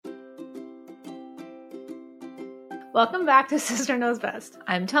Welcome back to Sister Knows Best.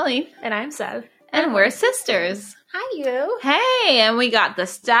 I'm Tully. And I'm Sev. And we're sisters. Hi, you. Hey, and we got the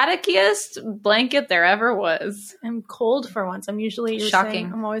statickiest blanket there ever was. I'm cold for once. I'm usually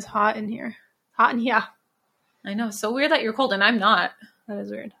shocking. I'm always hot in here. Hot in here. I know. So weird that you're cold and I'm not. That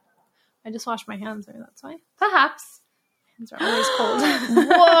is weird. I just washed my hands. Maybe that's why. Perhaps. Hands are always cold.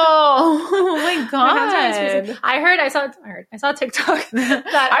 Whoa. Oh my God. My hands are I saw TikTok.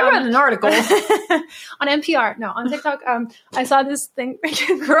 That, I read an article. on NPR. No, on TikTok. I saw this thing.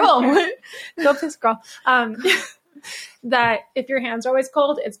 Girl. Go piss, girl. That if your hands are always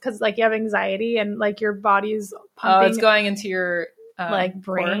cold, it's because like you have anxiety and like your body's pumping. Oh, it's going into your like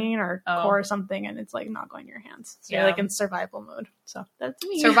brain core? or core or something, and it's like not going to your hands. So you're like in survival mode. So that's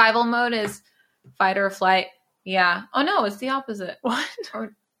me. Survival mode is fight or flight. Yeah. Oh no, it's the opposite. What?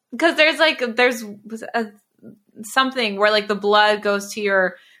 Because there's something where like the blood goes to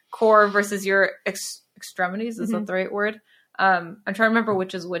your core versus your extremities. Is that the right word? I'm trying to remember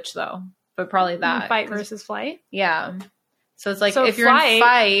which is which though, but probably that. Fight versus flight. Yeah. So it's like if you're in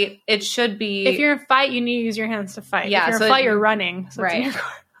fight, it should be. If you're in fight, you need to use your hands to fight. Yeah. If you're in fight, you're running. So right. It's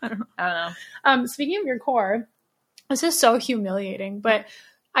in your core. I don't know. Speaking of your core, this is so humiliating, but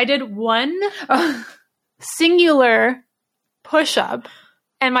I did one singular push-up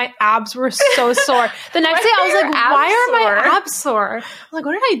and my abs were so sore. The next day I was like, why are my abs sore? I was like,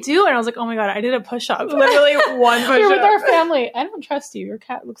 what did I do? And I was like, oh my God, I did a push-up. Literally one push-up. We were with our family. I don't trust you. Your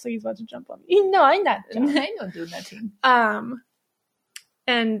cat looks like he's about to jump on me. No, I'm not. I don't do nothing.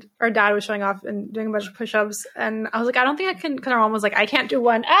 And our dad was showing off and doing a bunch of push-ups. And I was like, I don't think I can, because our mom was like, I can't do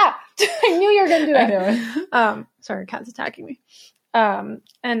one. I knew you were going to do that. Sorry, cat's attacking me. And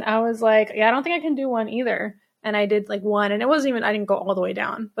I was like, yeah, I don't think I can do one either. And I did like one, and it wasn't even, I didn't go all the way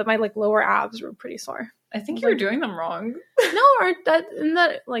down, but my like lower abs were pretty sore. I think you were doing them wrong. No, isn't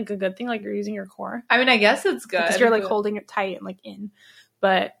that like a good thing? Like you're using your core. I mean, I guess it's good. Because you're like holding it tight and like in.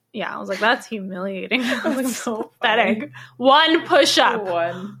 But yeah, I was like, that's humiliating. I was like, I'm so pathetic. One push-up.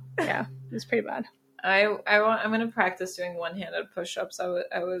 One. Yeah, it was pretty bad. I'm going to practice doing one-handed push-ups. I thought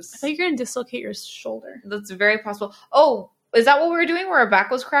you were going to dislocate your shoulder. That's very possible. Oh, is that what we were doing where our back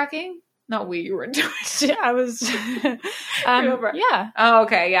was cracking? Not you were doing it. I was. Yeah. Oh,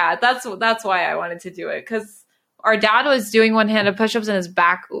 okay. Yeah. That's why I wanted to do it. Because our dad was doing one-handed push-ups and his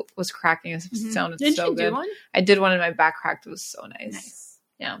back was cracking. It sounded so good. Did you do one? I did one and my back cracked. It was so nice.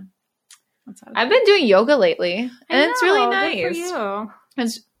 Yeah. I've been doing yoga lately. And it's really nice. Good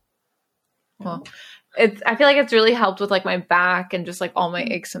for you. I feel like it's really helped with like my back and just like all my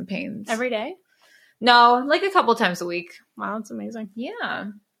aches and pains. Every day? No, like a couple times a week. Wow, that's amazing.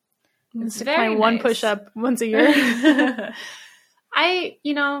 Yeah. It's very nice. One push-up once a year. I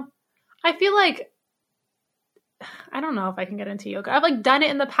feel like, I don't know if I can get into yoga. I've like done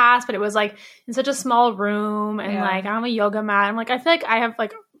it in the past, but it was like in such a small room and like I'm a yoga mat. I'm like, I feel like I have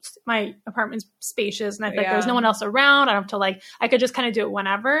like my apartment's spacious and I feel like there's no one else around. I don't have to like, I could just kind of do it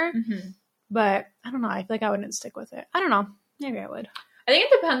whenever. Mm-hmm. But I don't know. I feel like I wouldn't stick with it. I don't know. Maybe I would. I think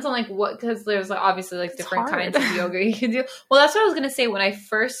it depends on like what, because there's like obviously like different kinds of yoga you can do. Well, that's what I was going to say. When I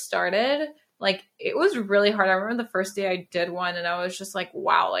first started, like it was really hard. I remember the first day I did one and I was just like,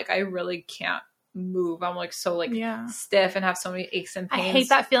 wow, like I really can't move. I'm like so like stiff and have so many aches and pains. I hate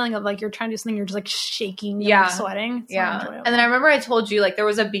that feeling of like you're trying to do something, you're just like shaking and like, sweating. It's not enjoyable. And then I remember I told you like there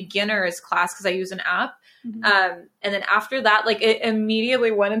was a beginner's class because I use an app. Mm-hmm. And then after that, like it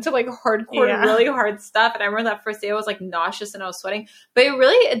immediately went into like hardcore, really hard stuff. And I remember that first day I was like nauseous and I was sweating, but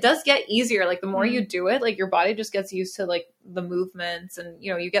it does get easier. Like the more you do it, like your body just gets used to like the movements and,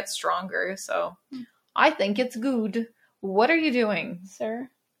 you know, you get stronger. So I think it's good. What are you doing, sir?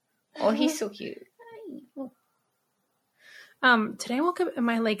 Oh, he's so cute. Today I woke up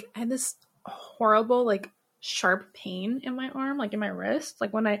and I had this horrible, like, sharp pain in my arm, like in my wrist.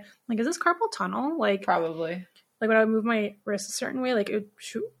 Like when is this carpal tunnel? Like probably. Like when I would move my wrist a certain way, like it would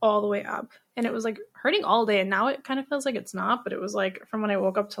shoot all the way up. And it was like hurting all day. And now it kind of feels like it's not, but it was like from when I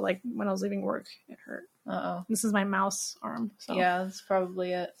woke up to like when I was leaving work, it hurt. Uh-oh. This is my mouse arm. So yeah, that's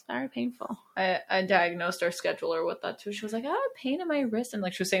probably it. It's very painful. I diagnosed our scheduler with that too. She was like, I have pain in my wrist. And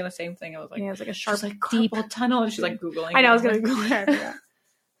like she was saying the same thing. I was like, yeah, it's like a sharp, like, deep tunnel. And she's like Googling. I know, I was going to Google it. Yeah.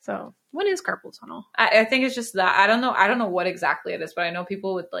 So what is carpal tunnel? I think it's just that. I don't know what exactly it is, but I know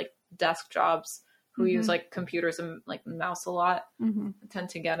people with like desk jobs who use like computers and like mouse a lot tend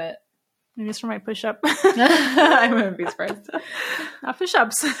to get it. Maybe it's for my push-up. I wouldn't be surprised. Not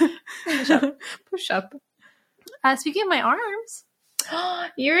push-ups. Push-up. Speaking of my arms.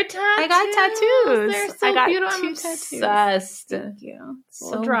 Your tattoos. I got tattoos. They're so I got beautiful. two I'm tattoos. Obsessed. Thank you. It's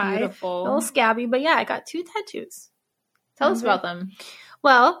So dry. beautiful. A little scabby, but yeah, I got two tattoos. Tell us about them.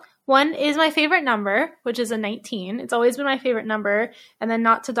 Well, One is my favorite number, which is a 19. It's always been my favorite number. And then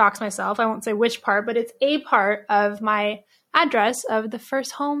not to dox myself, I won't say which part, but it's a part of my address of the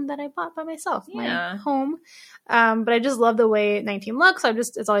first home that I bought by myself, my home. But I just love the way 19 looks.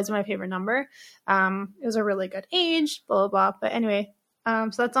 It's always been my favorite number. It was a really good age, blah, blah, blah. But anyway, so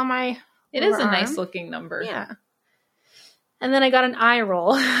that's on my It is a nice looking number. Yeah. And then I got an eye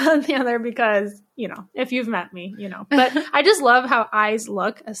roll on the other because, if you've met me, But I just love how eyes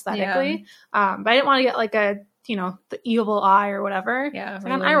look aesthetically. Yeah. But I didn't want to get like a, the evil eye or whatever. Yeah. So I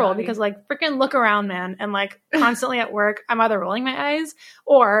got an eye roll because like freaking look around, man. And like constantly at work, I'm either rolling my eyes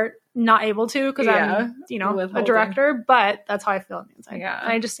or not able to because I'm, a director. But that's how I feel on the inside. Yeah.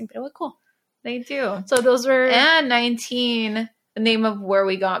 And I just think they look cool. They do. So those were... And 19... The name of where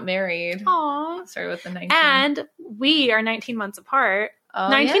we got married. Aww. Started with the 19. And we are 19 months apart. Oh,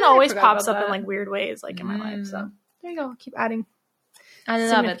 19 always pops up in like weird ways, like in my life. So there you go. Keep adding. I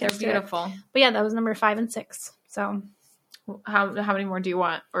love it. They're beautiful. But yeah, that was number 5 and 6. So how many more do you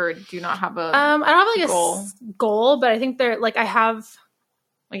want, or do you not have a? I don't have like a goal, but I think they're like I have.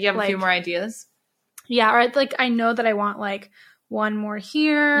 Like you have a few more ideas. Yeah, or like I know that I want like one more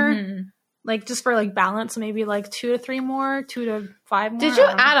here. Mm-hmm. Like, just for, like, balance, maybe, like, 2 to 3 more, 2 to 5 more. Did you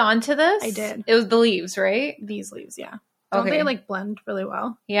add on to this? I did. It was the leaves, right? These leaves, yeah. Don't they, like, blend really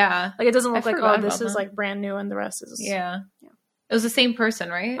well? Yeah. Like, it doesn't look like, oh, this is, like, brand new and the rest is... Yeah. It was the same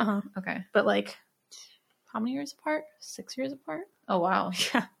person, right? Uh-huh. Okay. But, like, how many years apart? 6 years apart? Oh, wow.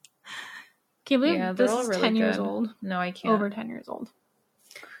 Yeah. Can you believe this is really 10 years old? No, I can't. Over 10 years old.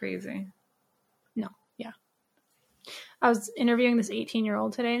 Crazy. No. Yeah. I was interviewing this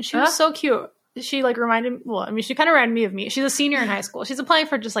 18-year-old today, and she was so cute. She, like, she kind of reminded me of me. She's a senior in high school. She's applying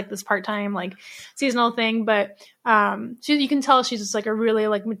for just, like, this part-time, like, seasonal thing, but you can tell she's just, like, a really,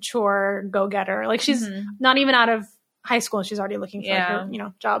 like, mature go-getter. Like, she's not even out of high school, and she's already looking for, like,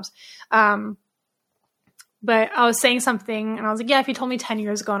 her, jobs. But I was saying something, and I was like, yeah, if you told me 10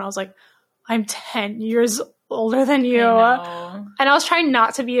 years ago, and I was like, I'm 10 years older than you. And I was trying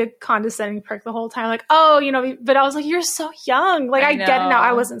not to be a condescending prick the whole time. Like, but I was like, you're so young. Like, I get it now.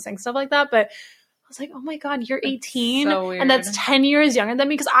 I wasn't saying stuff like that, but I was like, oh my God, you're 18. So weird. And that's 10 years younger than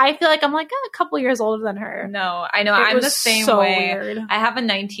me. Cause I feel like I'm like a couple years older than her. No, I know. I'm the same way. Weird. I have a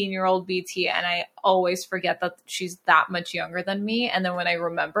 19-year-old BT and I always forget that she's that much younger than me. And then when I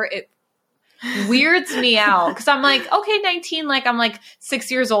remember it, weirds me out because I'm like, okay, 19, like I'm like 6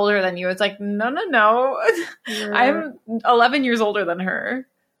 years older than you. It's like, no. I'm 11 years older than her.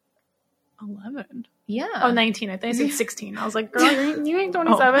 11? Yeah. Oh, 19. I think I said 16. I was like, girl, you ain't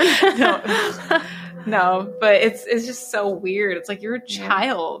 27. No, but it's just so weird. It's like you're a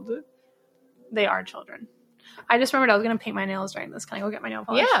child. They are children. I just remembered I was going to paint my nails during this. Can I go get my nail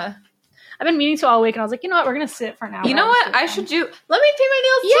polish? Yeah. I've been meaning to all week, and I was like, you know what? We're going to sit for an hour. You know what? I should do... Let me paint my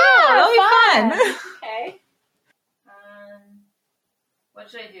nails, too. That'll be fun. Okay. What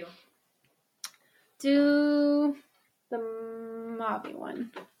should I do? Do the mauve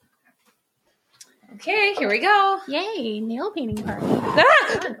one. Okay, here we go. Yay, nail painting party.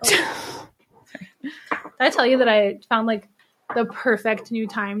 Sorry. Did I tell you that I found, like, the perfect new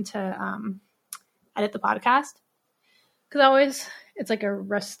time to edit the podcast? Because it's like a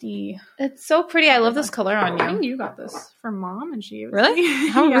rusty... It's so pretty. I love this color on you. I think you got this from Mom, and she... Really?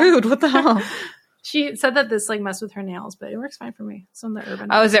 How rude. What the hell? She said that this, like, messed with her nails, but it works fine for me. It's on the Urban.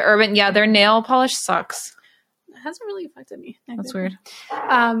 Oh, is it Urban? Yeah, their nail polish sucks. It hasn't really affected me. That's weird.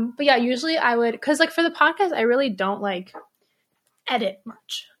 But yeah, usually I would... Because, like, for the podcast, I really don't, like, edit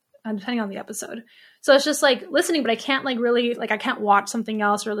much, depending on the episode. So it's just, like, listening, but I can't, like, really... Like, I can't watch something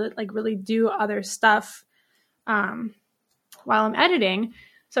else or, like, really do other stuff while I'm editing.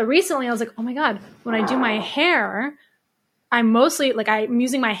 So recently I was like, oh my God, when I do my hair, I'm mostly like, I'm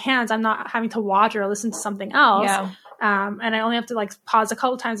using my hands. I'm not having to watch or listen to something else. Yeah. And I only have to like pause a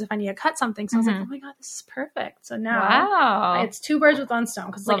couple times if I need to cut something. So I was like, oh my God, this is perfect. So now it's 2 birds with 1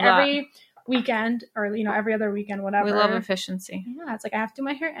 stone. Cause like every weekend or, every other weekend, whatever. We love efficiency. Yeah. It's like, I have to do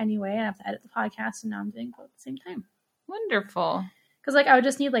my hair anyway. And I have to edit the podcast. And now I'm doing both at the same time. Wonderful. Cause like, I would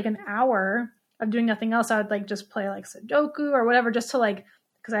just need like an hour of doing nothing else. I would like just play like Sudoku or whatever, just to like,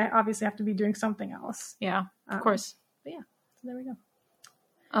 because I obviously have to be doing something else. Yeah, of course. But yeah, so there we go.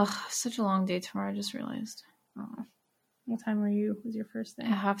 Oh, such a long day tomorrow. I just realized. Oh, what time was your first thing?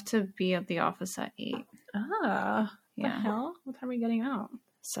 I have to be at the office at 8. Ah, yeah. What the hell? What time are we getting out?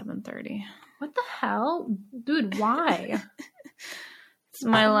 7:30. What the hell, dude? Why? It's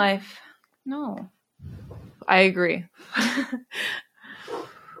my life. No, I agree.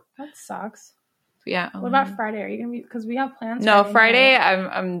 That sucks. Yeah. What about Friday? Are you gonna be? Because we have plans. No, Friday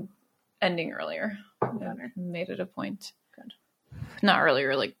I'm ending earlier. Better. Made it a point. Good. Not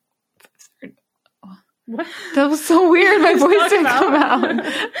earlier, like What? That was so weird. My voice didn't come out.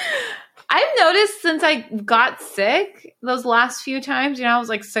 I've noticed since I got sick those last few times, you know, I was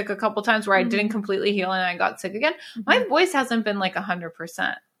like sick a couple times where I didn't completely heal and I got sick again. My voice hasn't been like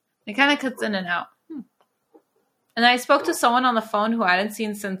 100%. It kind of cuts in and out. And I spoke to someone on the phone who I hadn't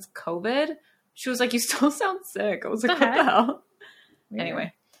seen since COVID. She was like, you still sound sick. I was like, what the hell? Weird.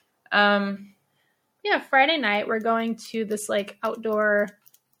 Anyway. Yeah, Friday night we're going to this like outdoor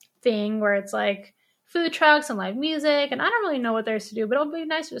thing where it's like food trucks and live music, and I don't really know what there's to do, but it'll be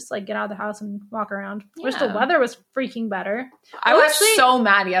nice to just like get out of the house and walk around. Yeah. Wish the weather was freaking better. I was so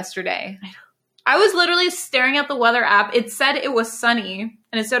mad yesterday. I was literally staring at the weather app. It said it was sunny,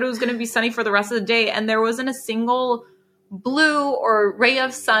 and it said it was going to be sunny for the rest of the day, and there wasn't a single blue or ray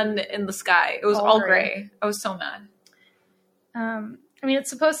of sun in the sky. It was all gray. I was so mad. I mean, it's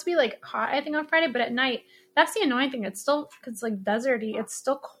supposed to be like hot, I think, on Friday, but at night, that's the annoying thing. It's still, it's like deserty. It's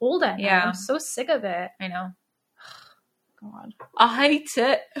still cold at night. Yeah. I'm so sick of it. I know. God. I hate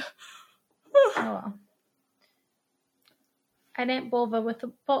it. Oh, well. I didn't vulva with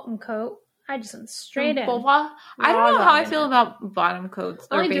the bottom coat. I just went straight in. Vulva? I don't know how I feel about bottom coats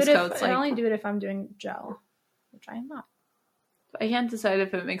or base coats. I only do it if I'm doing gel, which I am not. I can't decide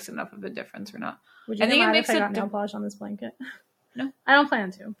if it makes enough of a difference or not. Would you think it makes got nail polish on this blanket? No. I don't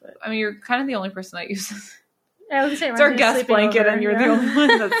plan to, but... I mean, you're kind of the only person that uses... I was saying, it's our guest blanket, and you're the only one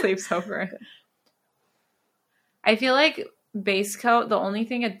that sleeps over. Okay. I feel like base coat, the only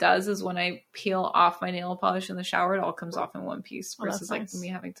thing it does is when I peel off my nail polish in the shower, it all comes off in one piece versus like me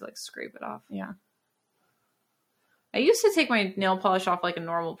having to like scrape it off. Yeah. I used to take my nail polish off like a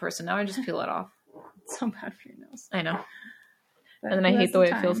normal person. Now I just peel it off. It's so bad for your nails. I know. But and then I hate the way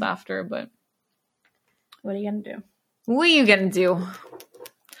it feels after, but... What are you going to do? What are you going to do?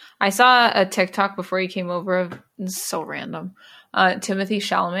 I saw a TikTok before you came over. This is so random. Timothy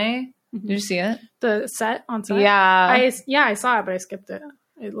Chalamet. Did you see it? The set on set? Yeah. I saw it, but I skipped it.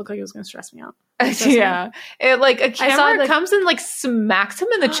 It looked like it was going to stress me out. Yeah. It like a camera comes and like smacks him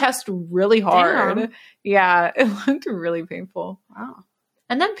in the chest really hard. Damn. Yeah. It looked really painful. Wow.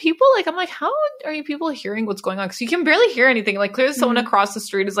 And then people like, I'm like, how are you people hearing what's going on? Because you can barely hear anything. Like clearly someone across the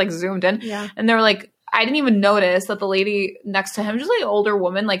street is like zoomed in. Yeah. And they're like, I didn't even notice that the lady next to him, just like an older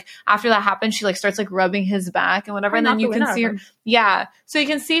woman, like after that happened, she like starts like rubbing his back and whatever. And then you can see her. Yeah. So you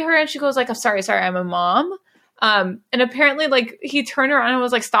can see her and she goes like, I'm sorry, I'm a mom. And apparently like he turned around and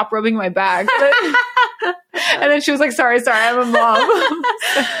was like, stop rubbing my back. And then she was like, sorry, I'm a mom.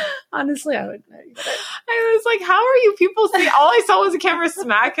 Honestly, I would. I was like, how are you people see? All I saw was a camera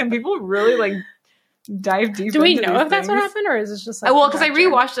smack and people really like dive deep. Do we know if that's what happened, or is it just like? Well, because I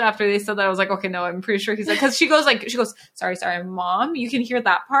rewatched it after they said that, I was like, okay, no, I'm pretty sure he's like, because she goes, sorry, mom. You can hear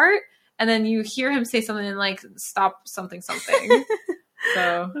that part, and then you hear him say something and like, stop something.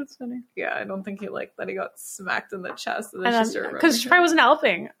 So that's funny. Yeah, I don't think he liked that he got smacked in the chest, and then because she probably wasn't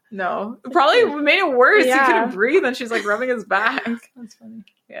helping. No, it probably made it worse. Yeah. He couldn't breathe, and she's like rubbing his back. That's funny.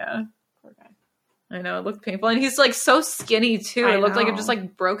 Yeah. Poor guy. I know, it looked painful. And he's like so skinny too. It looked like it just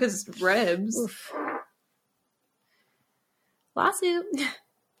like broke his ribs. Oof. Lawsuit.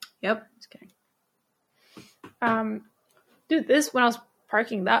 Yep. Just kidding. Dude, when I was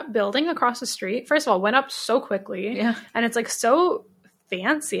parking, that building across the street, first of all, went up so quickly. Yeah. And it's like so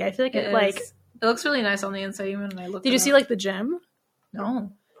fancy. I feel like it looks really nice on the inside even when I looked. Did you see like the gym?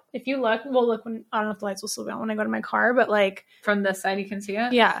 No. If you look, when I don't know if the lights will still be on when I go to my car, but like from this side you can see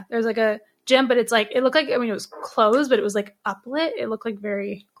it. Yeah, there's like a gym, but it's like it looked like it was closed, but it was like uplit. It looked like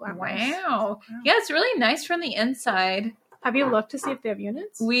very glamorous. Wow. Yeah, it's really nice from the inside. Have you looked to see if they have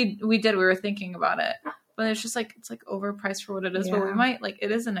units? We did. We were thinking about it, but it's just like it's like overpriced for what it is. Yeah. But we might like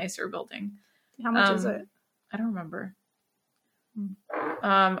it is a nicer building. How much is it? I don't remember.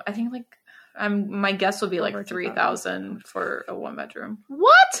 I think like my guess would be like $3,000 for a 1-bedroom.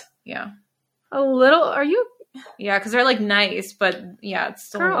 What? Yeah. A little? Are you? Yeah, because they're like nice, but yeah, it's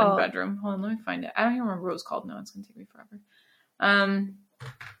still a 1-bedroom. Hold on, let me find it. I don't even remember what it was called. No, it's gonna take me forever.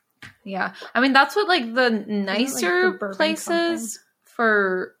 Yeah, I mean that's what like the nicer like places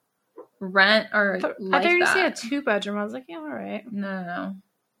for rent are. I thought you said a 2-bedroom. I was like, yeah, all right. No.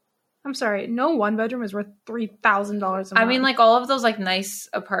 I'm sorry. No 1-bedroom is worth $3,000 a month. I mean, like all of those like nice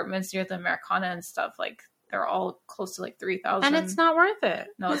apartments near the Americana and stuff, like they're all close to like $3,000. And it's not worth it.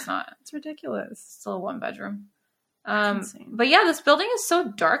 No, it's not. It's ridiculous. It's still a 1-bedroom. But yeah, this building is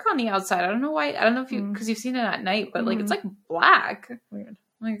so dark on the outside. I don't know why. I don't know if because you've seen it at night, but like it's like black. Weird.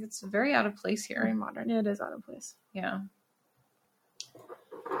 Like it's very out of place here. Very modern. Yeah, it is out of place. Yeah.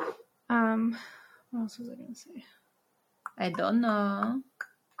 What else was I gonna say? I don't know.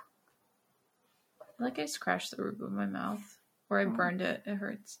 I feel like I scratched the roof of my mouth or I burned it. It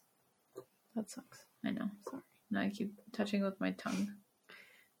hurts. That sucks. I know. Sorry. No, I keep touching with my tongue.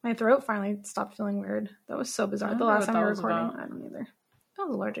 My throat finally stopped feeling weird. That was so bizarre. The last time we were recording, I don't either. I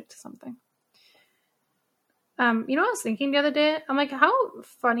was allergic to something. You know what I was thinking the other day? I'm like, how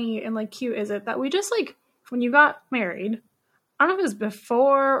funny and like cute is it that we just like, when you got married, I don't know if it was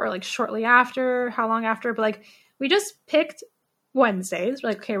before or like shortly after, how long after, but like we just picked Wednesdays. We're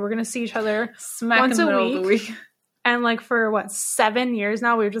like, okay, we're going to see each other once a week. And like for 7 years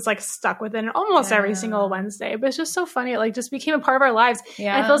now, we've just like stuck with it almost every single Wednesday. But it's just so funny. It like just became a part of our lives.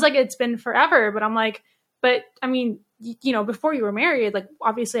 Yeah. And it feels like it's been forever. But I'm like, but I mean, you know, before you were married, like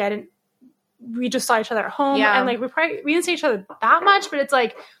obviously we just saw each other at home. Yeah. And like we didn't see each other that much, but it's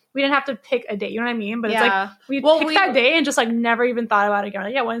like we didn't have to pick a date. You know what I mean? But it's like we picked that day and just like never even thought about it again.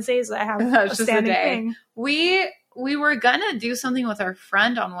 Like, yeah, Wednesdays I have a standing thing. We were gonna do something with our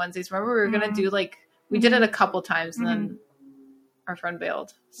friend on Wednesdays. Remember, we were gonna do like. We did it a couple times and then our friend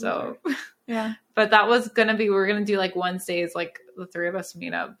bailed. So, yeah. But that was going to be, we were going to do like Wednesdays, like the three of us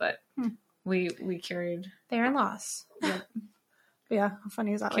meet up, but we carried. They're in loss. Yep. Yeah. How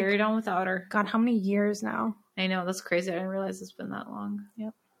funny is that? Carried on without her. God, how many years now? I know. That's crazy. I didn't realize it's been that long.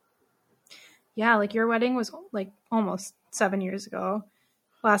 Yep. Yeah. Like your wedding was like almost 7 years ago.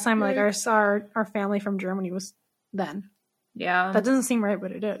 Last time like I saw our family from Germany was then. Yeah. That doesn't seem right,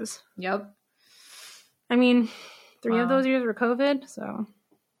 but it is. Yep. I mean, 3 of those years were COVID, so.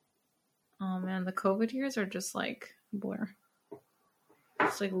 Oh man, the COVID years are just like a blur.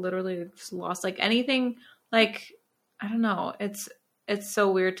 It's like literally just lost. Like anything, like I don't know. It's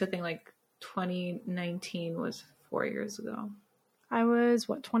so weird to think like 2019 was 4 years ago. I was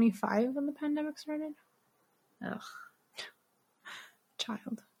 25 when the pandemic started. Ugh.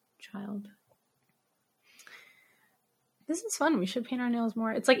 Child. This is fun. We should paint our nails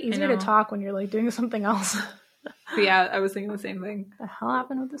more. It's like easier to talk when you're like doing something else. Yeah, I was thinking the same thing. The hell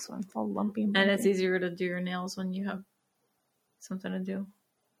happened with this one? It's all lumpy. And it's easier to do your nails when you have something to do.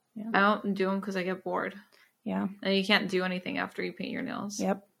 Yeah. I don't do them because I get bored. Yeah. And you can't do anything after you paint your nails.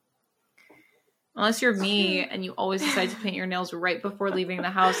 Yep. Unless you're me and you always decide to paint your nails right before leaving the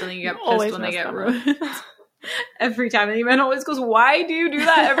house and then you get pissed when they get ruined. Every time. And the man always goes, why do you do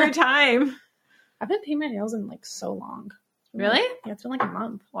that every time? I've been painting my nails in like so long. Really? Yeah, it's been like a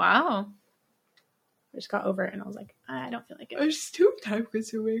month. Wow. I just got over it and I was like, I don't feel like it. It's too time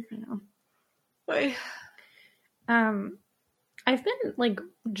consuming. I know. Why? I've been like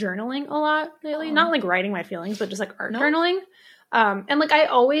journaling a lot lately. Not like writing my feelings, but just like art journaling. And like I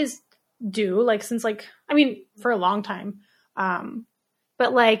always do, like since like, I mean, for a long time.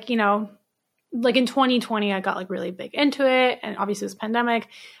 But like, you know, like in 2020, I got like really big into it, and obviously it was pandemic.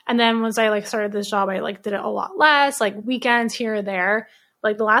 And then once I like started this job, I like did it a lot less, like weekends here or there.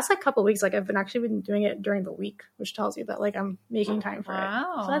 Like the last like couple of weeks, like I've been doing it during the week, which tells you that like I'm making time for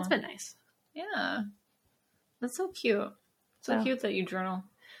it. So that's been nice. Yeah, that's so cute. So cute that you journal.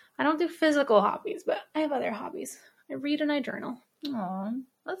 I don't do physical hobbies, but I have other hobbies. I read and I journal. Aw,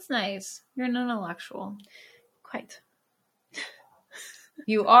 that's nice. You're an intellectual. Quite.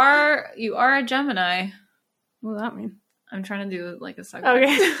 You are a Gemini. What does that mean? I'm trying to do like a segue.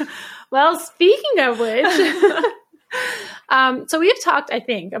 Okay. Well, speaking of which, so we've talked, I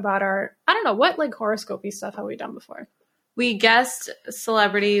think, about I don't know, what like horoscope-y stuff have we done before? We guessed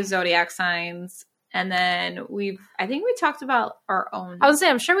celebrity zodiac signs, and then I think we talked about our own. I was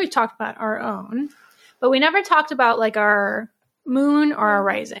saying, I'm sure we've talked about our own, but we never talked about like our moon or our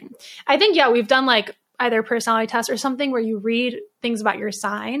rising. I think, yeah, we've done like either personality test or something where you read things about your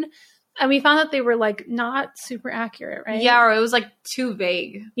sign, and we found that they were like not super accurate, right? Yeah, or it was like too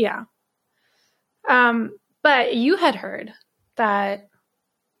vague. Yeah. But you had heard that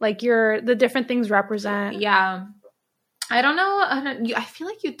like the different things represent. Yeah. I don't know. I feel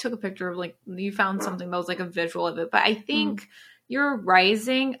like you took a picture of like, you found something that was like a visual of it, but I think your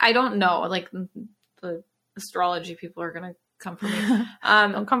rising, I don't know, like the astrology people are going to come for me.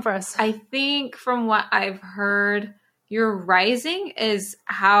 Don't come for us. I think from what I've heard, your rising is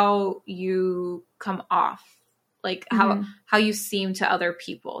how you come off, like how you seem to other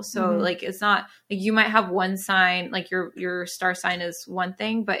people. So like, it's not like you might have one sign, like your star sign is one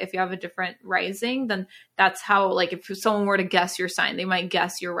thing, but if you have a different rising, then that's how, like if someone were to guess your sign, they might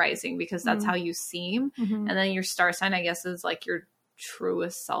guess your rising because that's how you seem. And then your star sign, I guess, is like your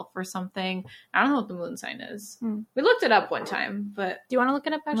truest self or something. I don't know what the moon sign is. We looked it up one time, but do you want to look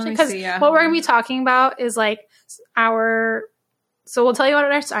it up actually? Because what we're gonna be talking about is like so we'll tell you what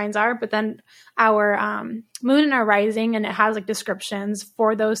our signs are, but then our moon and our rising, and it has like descriptions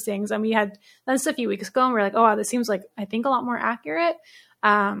for those things. And we had done this a few weeks ago, and we're like, oh wow, this seems like I think a lot more accurate.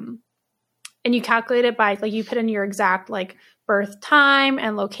 And you calculate it by, like, you put in your exact, like, birth time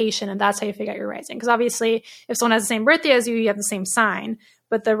and location, and that's how you figure out your rising. Because obviously, if someone has the same birthday as you, you have the same sign,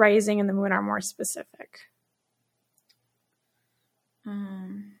 but the rising and the moon are more specific.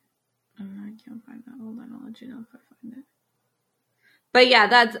 I can't find that. Hold on, I'll let you know if I find it. But yeah,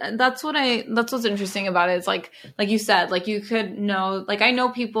 that's what's interesting about it. Is like you said, like, you could know, like, I know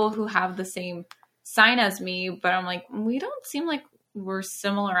people who have the same sign as me, but I'm like, we don't seem like we're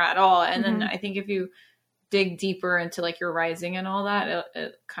similar at all. And then I think if you dig deeper into, like, your rising and all that,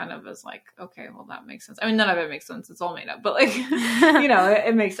 it kind of is like, okay, well, that makes sense. I mean, none of it makes sense. It's all made up, but, like,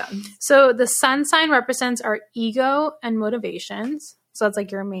 it makes sense. So the sun sign represents our ego and motivations. So that's,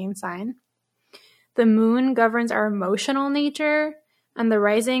 like, your main sign. The moon governs our emotional nature, and the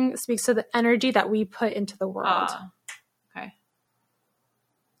rising speaks to the energy that we put into the world. Okay.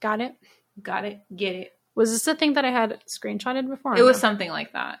 Got it? Got it. Get it. Was this the thing that I had screenshotted before? It was something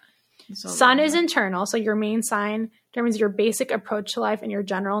like that. So sun is internal, so your main sign determines your basic approach to life and your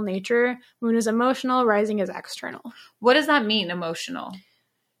general nature. Moon is emotional, rising is external. What does that mean, emotional?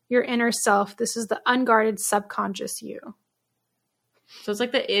 Your inner self. This is the unguarded subconscious you. So it's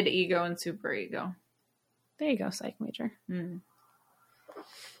like the id, ego, and super ego. There you go, psych major.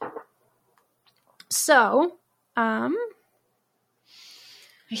 So, I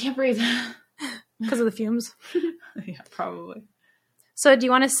can't breathe. Because of the fumes? Yeah, probably. So do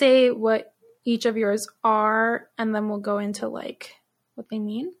you want to say what each of yours are, and then we'll go into, like, what they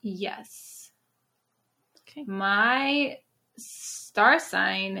mean? Yes. Okay. My star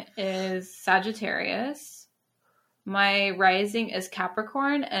sign is Sagittarius. My rising is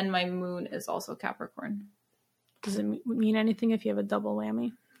Capricorn, and my moon is also Capricorn. Does it mean anything if you have a double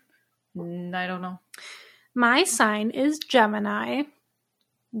whammy? I don't know. My sign is Gemini.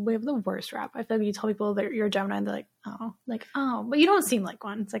 We have the worst rap. I feel like you tell people that you're a Gemini and they're like, oh, but you don't seem like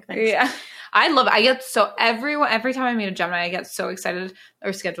one. It's like, thanks. Yeah. I love it. I get so, every time I meet a Gemini, I get so excited.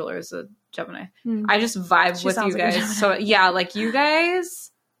 Our scheduler is a Gemini. I just vibe with you guys. Like, so yeah, like, you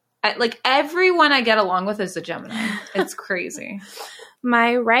guys, like, everyone I get along with is a Gemini. It's crazy.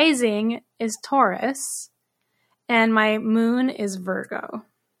 My rising is Taurus and my moon is Virgo.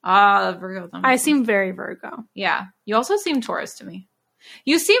 Virgo. I seem very Virgo. Yeah. You also seem Taurus to me.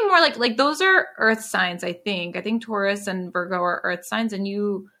 You seem more like those are earth signs, I think. I think Taurus and Virgo are earth signs, and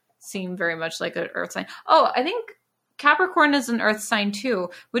you seem very much like an earth sign. Oh, I think Capricorn is an earth sign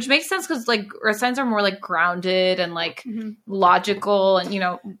too, which makes sense because, like, earth signs are more, like, grounded and, like, logical, and,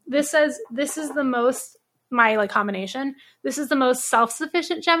 This is the most, my, like, combination. This is the most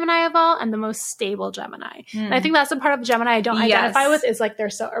self-sufficient Gemini of all and the most stable Gemini. And I think that's the part of Gemini I don't identify with, is, like, they're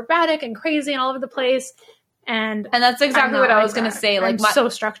so erratic and crazy and all over the place. And that's exactly what I was going to say. Like, I'm so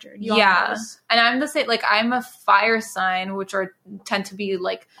structured. Yeah. And I'm the same. Like, I'm a fire sign, which tend to be,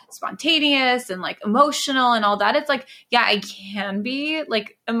 like, spontaneous and, like, emotional and all that. It's like, yeah, I can be,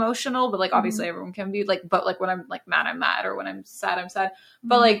 like, emotional, but, like, obviously everyone can be, like, but, like, when I'm, like, mad, I'm mad, or when I'm sad, I'm sad.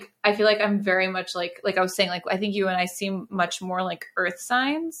 But, like, I feel like I'm very much like I was saying, like, I think you and I seem much more like earth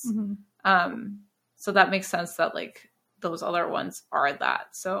signs. So that makes sense that, like, those other ones are that.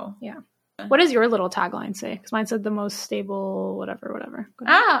 So yeah. What does your little tagline say? Because mine said the most stable, whatever.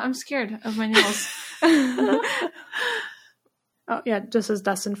 I'm scared of my nails. Oh, yeah, just as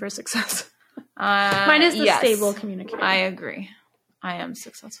destined for success. Mine is the stable communicator. I agree. I am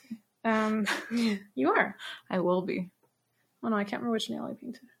successful. You are. I will be. Oh, no, I can't remember which nail I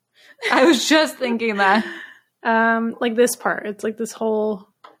painted. I was just thinking that. Like this part. It's like this whole...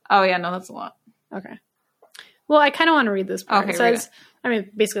 Oh, yeah, no, that's a lot. Okay. Well, I kind of want to read this part. Okay, it says... I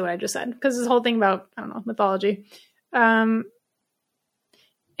mean, basically what I just said, because this whole thing about, I don't know, mythology. In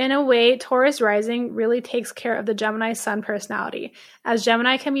a way, Taurus rising really takes care of the Gemini sun personality, as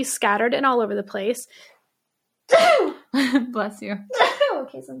Gemini can be scattered and all over the place. Bless you.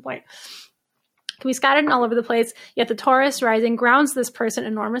 Okay, some point. Can be scattered and all over the place, yet the Taurus rising grounds this person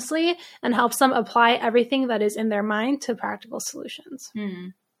enormously and helps them apply everything that is in their mind to practical solutions.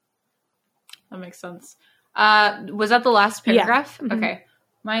 That makes sense. Was that the last paragraph? Yeah. Okay.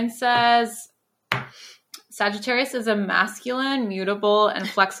 Mine says Sagittarius is a masculine, mutable, and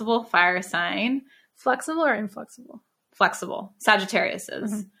flexible fire sign. Flexible or inflexible? Flexible. Sagittarius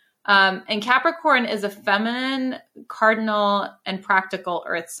is. And Capricorn is a feminine, cardinal, and practical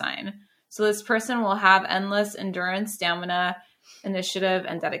earth sign. So this person will have endless endurance, stamina, initiative,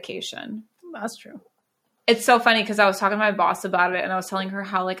 and dedication. That's true. It's so funny because I was talking to my boss about it, and I was telling her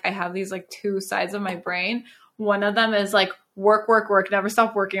how, like, I have these, like, two sides of my brain. One of them is, like, work, never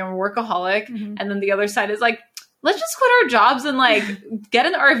stop working. I'm a workaholic. And then the other side is, like, let's just quit our jobs and, like, get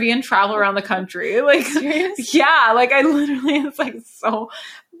an RV and travel around the country. Like, serious? Yeah. Like, I literally, it's, like, so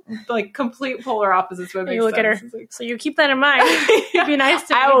like complete polar opposites. Would you look at her. So you keep that in mind. It'd be nice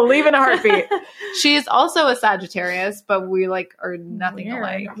to. I will leave in a heartbeat. She's also a Sagittarius, but we like are nothing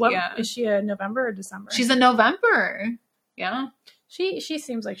alike. What is she? A November or December? She's a November. Yeah. She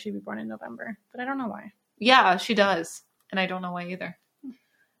seems like she'd be born in November, but I don't know why. Yeah, she does, and I don't know why either.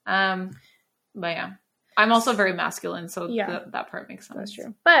 But yeah, I'm also very masculine, so that part makes sense. That's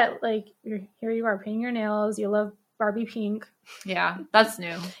true. But like, here you are painting your nails. You love Barbie pink. Yeah, that's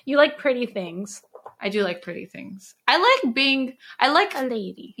new. You like pretty things. I do like pretty things. I like a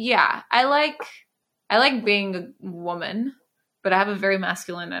lady. Yeah, I like being a woman, but I have a very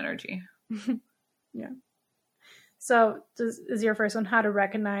masculine energy. Yeah. So, is your first one how to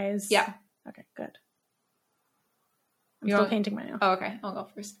recognize? Yeah. Okay, good. I'm still painting my nail. Oh, okay. I'll go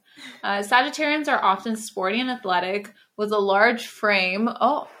first. Sagittarians are often sporty and athletic with a large frame.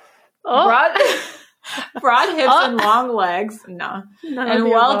 Broad hips and long legs. No. And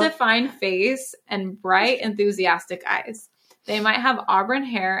well-defined face and bright, enthusiastic eyes. They might have auburn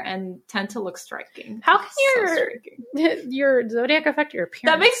hair and tend to look striking. How can your zodiac affect your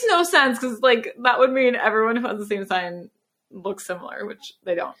appearance? That makes no sense because, like, that would mean everyone who has the same sign looks similar, which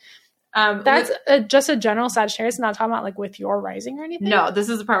they don't. That's just a general Sagittarius, not talking about like with your rising or anything? No, this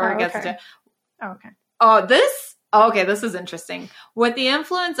is the part where it gets to. Oh, okay. Okay, this is interesting. With the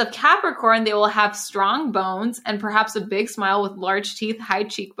influence of Capricorn, they will have strong bones and perhaps a big smile with large teeth, high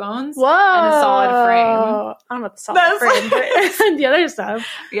cheekbones, and a solid frame. I don't know about the solid frame, but the other stuff.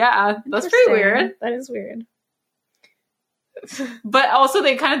 Yeah, that's pretty weird. That is weird. But also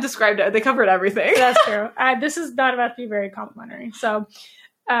they kind of described it. They covered everything. That's true. This is not about to be very complimentary. So,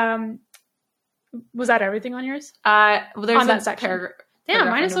 was that everything on yours? Well, there's on that section. Damn,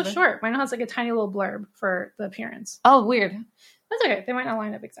 mine is so short. Mine has like a tiny little blurb for the appearance. Oh, weird. That's okay. They might not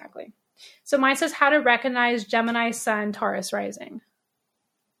line up exactly. So mine says how to recognize Gemini, Sun, Taurus rising.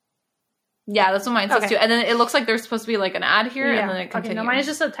 Yeah, that's what mine says too. And then it looks like there's supposed to be like an ad here, and then it continues. Okay, no, mine is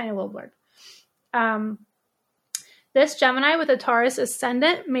just a tiny little blurb. This Gemini with a Taurus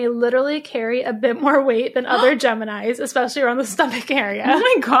ascendant may literally carry a bit more weight than other Geminis, especially around the stomach area. Oh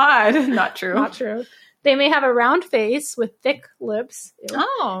my god. Not true. Not true. They may have a round face with thick lips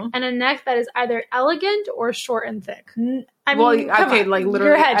and a neck that is either elegant or short and thick. I mean, like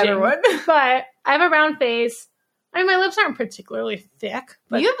literally everyone. But I have a round face. I mean, my lips aren't particularly thick.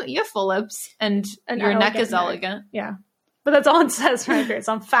 But you have full lips and your neck is elegant. Yeah. But that's all it says right here.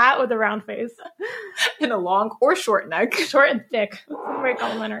 So I'm fat with a round face. And a long or short neck. Short and thick. Very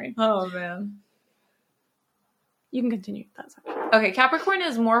complimentary. Oh, man. You can continue that section. Okay, Capricorn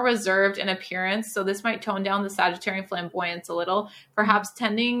is more reserved in appearance, so this might tone down the Sagittarian flamboyance a little, perhaps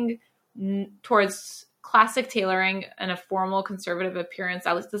tending towards classic tailoring and a formal conservative appearance.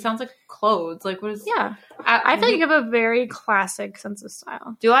 At least this sounds like clothes. Like, what is... Yeah. I feel like you have a very classic sense of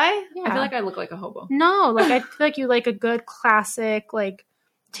style. Do I? Yeah. I feel like I look like a hobo. No, like I feel like you like a good classic, like,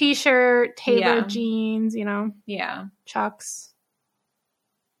 t-shirt, tailored jeans, you know? Yeah. Chucks.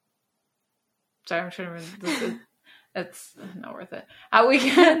 Sorry, I'm trying to remember. It's not worth it. At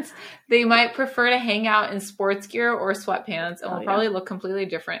weekends, they might prefer to hang out in sports gear or sweatpants and will probably look completely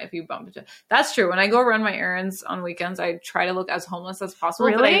different if you bump into. That's true. When I go run my errands on weekends, I try to look as homeless as possible.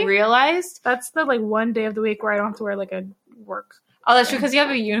 Really? But I realized that's the like one day of the week where I don't have to wear like a work. Oh, that's true, because you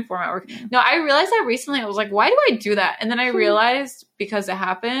have a uniform at work. No, I realized that recently. I was like, why do I do that? And then I realized, because it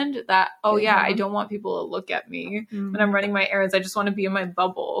happened, that, I don't want people to look at me when I'm running my errands. I just want to be in my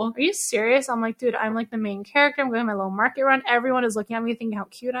bubble. Are you serious? I'm like, dude, I'm like the main character. I'm going my little market run. Everyone is looking at me thinking how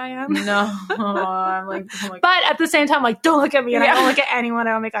cute I am. No. I'm like but at the same time, like, don't look at me. And I don't look at anyone.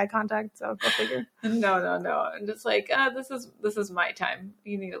 I don't make eye contact. So go figure. No. I'm just like, this is my time.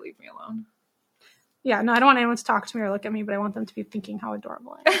 You need to leave me alone. Yeah, no, I don't want anyone to talk to me or look at me, but I want them to be thinking how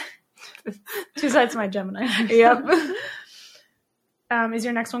adorable I am. Two sides of my Gemini. Yep. Is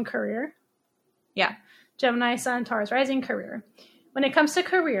your next one career? Yeah. Gemini, Sun, Taurus, rising, career. When it comes to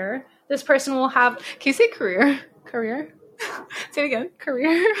career, this person will have... Can you say career? Career? Say it again.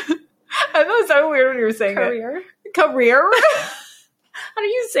 Career? I know it's so weird when you were saying career. Career? How do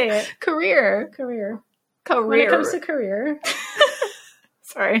you say it? Career. When it comes to career...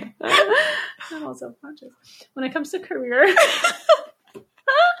 Sorry. I'm all self-conscious. When it comes to career... I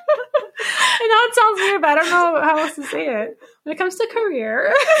know it sounds weird, but I don't know how else to say it. When it comes to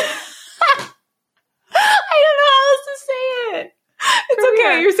career... I don't know how else to say it. It's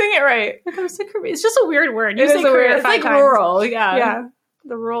career. Okay, you're saying it right. When it comes to career... It's just a weird word. You say career it's like times. Rural, yeah. Yeah,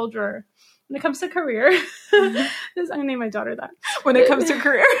 the rural drawer. When it comes to career... I'm going to name my daughter that. When it comes to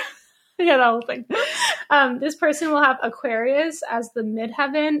career... Yeah, that whole thing. This person will have Aquarius as the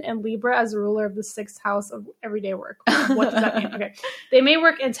midheaven and Libra as the ruler of the 6th house of everyday work. What does that mean? Okay. They may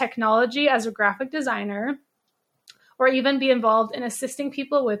work in technology as a graphic designer, or even be involved in assisting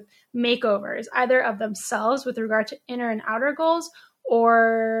people with makeovers, either of themselves with regard to inner and outer goals,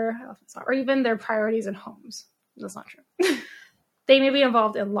 or even their priorities in homes. That's not true. They may be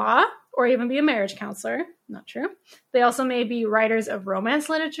involved in law, or even be a marriage counselor. Not true. They also may be writers of romance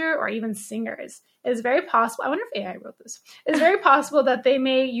literature or even singers. It is very possible, I wonder if AI wrote this. It's very possible that they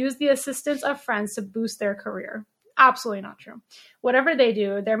may use the assistance of friends to boost their career. Absolutely not true. Whatever they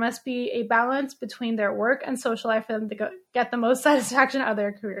do, there must be a balance between their work and social life for them to get the most satisfaction out of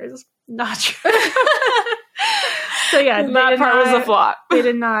their careers. Not true. So yeah, that part was a flop. They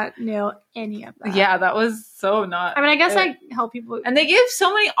did not nail any of that. Yeah, that was so not. I mean, I guess I help people, and they gave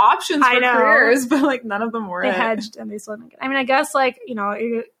so many options for careers, but like none of them were. They hedged and they still didn't get. I mean, I guess like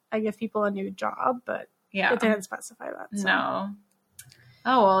I give people a new job, but it didn't specify that. So. No.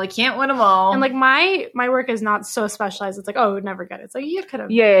 Oh well, I can't win them all. And like my work is not so specialized. It's like, oh, we'd never get it. It's like you could have.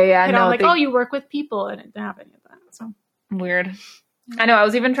 Yeah. No, like you work with people, and it didn't have any of that. So weird. I know. I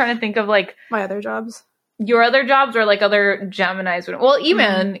was even trying to think of like my other jobs. Your other jobs or like other Geminis would. Well,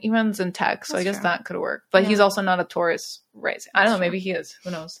 Eman's in tech, so I guess that could work. But he's also not a Taurus rising. I don't know. Maybe he is. Who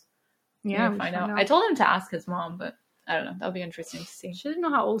knows? Yeah, we'll find out. I told him to ask his mom, but I don't know. That would be interesting to see. She didn't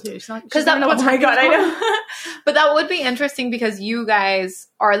know how old he is. Because that. Oh my god, I know. But that would be interesting because you guys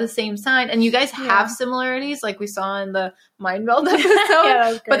are the same sign, and you guys have similarities, like we saw in the Mind Meld episode. That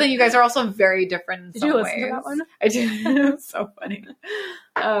was great. But then you guys are also very different in Did some you ways. listen to that one? I did. It was so funny.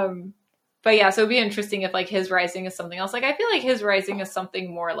 But yeah, so it'd be interesting if like his rising is something else. Like I feel like his rising is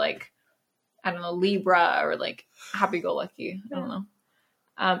something more like, I don't know, Libra or like happy-go-lucky. I don't know.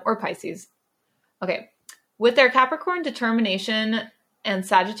 Or Pisces. Okay. With their Capricorn determination and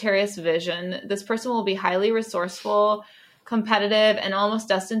Sagittarius vision, this person will be highly resourceful, competitive, and almost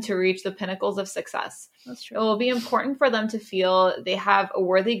destined to reach the pinnacles of success. That's true. It will be important for them to feel they have a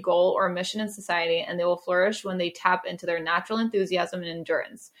worthy goal or mission in society, and they will flourish when they tap into their natural enthusiasm and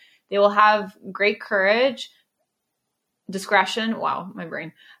endurance. They will have great courage, discretion,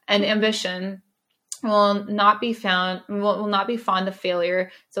 and ambition. Will not be fond of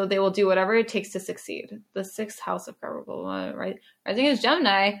failure, so they will do whatever it takes to succeed. The 6th house of Capricorn, right? I think it's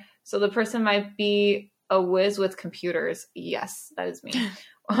Gemini, so the person might be a whiz with computers. Yes, that is me.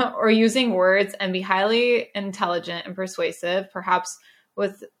 Or using words, and be highly intelligent and persuasive, perhaps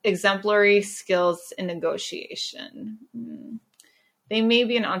with exemplary skills in negotiation. They may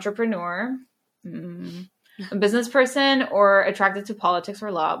be an entrepreneur, a business person, or attracted to politics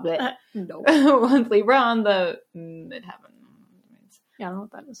or law. But no. With Libra on the midheaven. Yeah, I don't know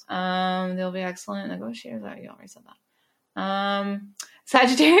what that is. They'll be excellent negotiators. You already said that.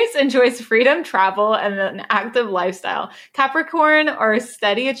 Sagittarius enjoys freedom, travel, and an active lifestyle. Capricorn are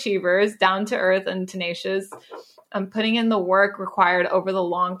steady achievers, down to earth and tenacious, putting in the work required over the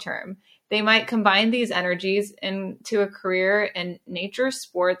long term. They might combine these energies into a career in nature,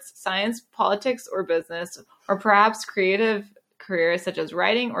 sports, science, politics, or business, or perhaps creative careers such as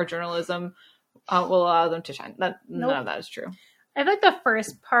writing or journalism will allow them to shine. None of that is true. I feel like the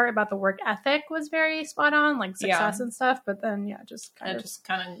first part about the work ethic was very spot on, like success and stuff, but then, just kind of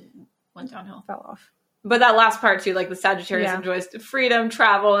went downhill. Fell off. But that last part, too, like the Sagittarius enjoys freedom,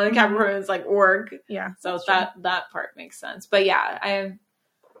 travel, and the Capricorn is like work. Yeah. So that part makes sense. But yeah, I am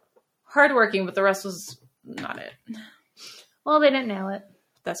hardworking, but the rest was not it. Well, they didn't nail it.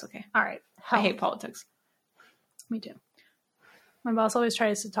 That's okay. All right. I hate politics. Me too. My boss always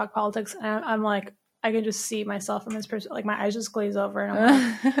tries to talk politics, and I'm like, I can just see myself from his perspective. Like, my eyes just glaze over, and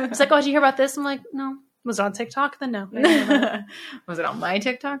I'm like, it's like, oh, did you hear about this? I'm like, no. Was it on TikTok? Then no. Was it on my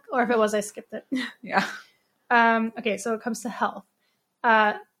TikTok? Or if it was, I skipped it. Yeah. Okay, so it comes to health.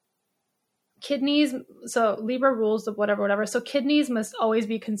 Kidneys, so Libra rules of whatever. So kidneys must always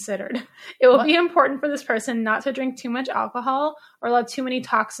be considered. It will be important for this person not to drink too much alcohol or allow too many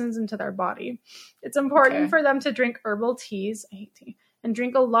toxins into their body. It's important for them to drink herbal teas, I hate tea, and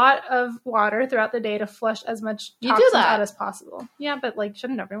drink a lot of water throughout the day to flush as much toxins out as possible. Yeah, but like,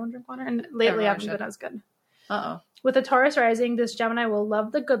 shouldn't everyone drink water? And lately I haven't been as good. Uh-oh. With a Taurus rising, this Gemini will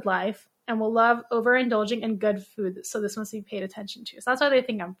love the good life and will love overindulging in good food. So this must be paid attention to. So that's why they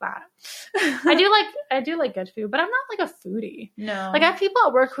think I'm fat. I do like good food, but I'm not like a foodie. No. Like, I have people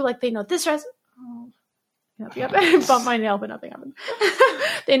at work who like, they know this restaurant. I bumped my nail, but nothing happened.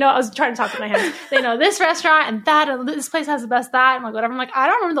 They know, I was trying to talk with my hands. They know this restaurant and that, and this place has the best that, and like whatever. I'm like, I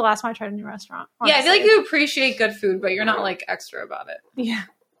don't remember the last time I tried a new restaurant. Honestly. Yeah, I feel like you appreciate good food, but you're not like extra about it. Yeah.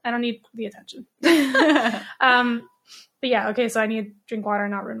 I don't need the attention. But yeah, okay, so I need to drink water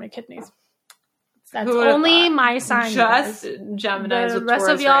and not ruin my kidneys. That's only my sign. Just Geminis. The rest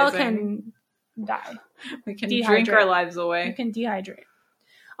of y'all can die. We can drink our lives away. You can dehydrate.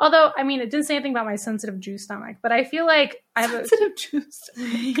 Although, I mean, it didn't say anything about my sensitive Jew stomach, but I feel like I have sensitive Jew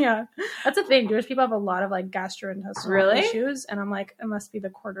stomach. Yeah, that's a thing. Jewish people have a lot of like gastrointestinal issues, and I'm like, it must be the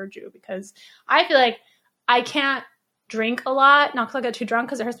quarter Jew, because I feel like I can't drink a lot, not because I get too drunk,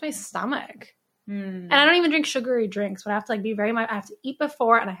 because it hurts my stomach. And I don't even drink sugary drinks, but I have to like be very much. I have to eat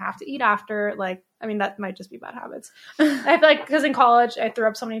before and I have to eat after. Like, I mean, that might just be bad habits. I feel like because in college I threw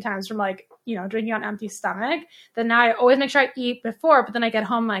up so many times from like, you know, drinking on empty stomach. That now I always make sure I eat before, but then I get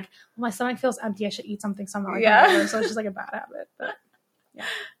home like, well, my stomach feels empty. I should eat something somehow. Like so it's just like a bad habit. But yeah,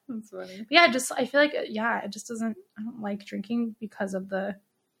 that's funny. But yeah, just I feel like it just doesn't. I don't like drinking because of the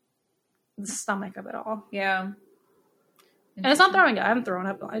stomach of it all. Yeah. And it's not throwing up. I'm throwing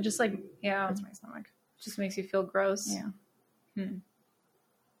up. I just like, hurts my stomach. It just makes you feel gross. Yeah.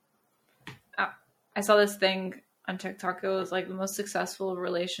 I saw this thing on TikTok. It was like the most successful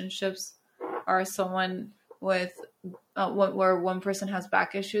relationships are someone with where one person has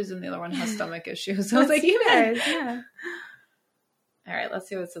back issues and the other one has stomach issues. So I was like, yeah. All right, let's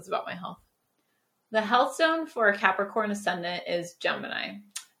see what it says about my health. The health zone for a Capricorn ascendant is Gemini.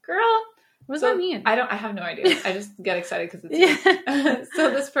 Girl. What does that mean? I have no idea. I just get excited because it's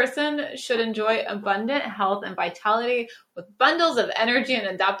So this person should enjoy abundant health and vitality with bundles of energy and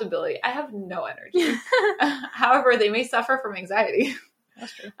adaptability. I have no energy. However, they may suffer from anxiety.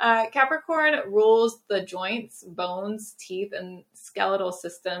 That's true. Capricorn rules the joints, bones, teeth, and skeletal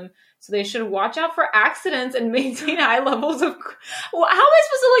system. So they should watch out for accidents and maintain high levels of... Well, how am I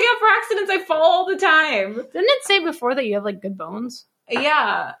supposed to look out for accidents? I fall all the time. Didn't it say before that you have like good bones?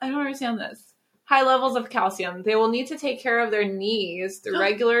 Yeah, I don't understand this. High levels of calcium. They will need to take care of their knees through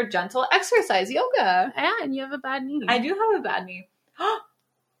regular, gentle exercise, yoga. Yeah, and you have a bad knee. I do have a bad knee.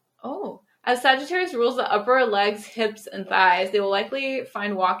 Oh. As Sagittarius rules the upper legs, hips, and thighs, they will likely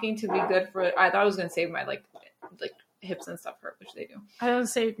find walking to be good for... I thought I was going to say my, like hips and stuff hurt, which they do. I don't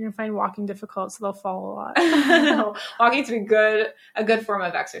say you're going to find walking difficult, so they'll fall a lot. No, walking to be a good form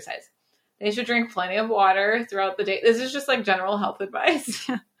of exercise. They should drink plenty of water throughout the day. This is just like general health advice.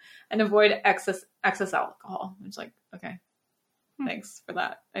 And avoid excess alcohol. It's like, okay, thanks for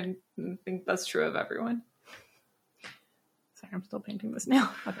that. I think that's true of everyone. Sorry, I'm still painting this nail.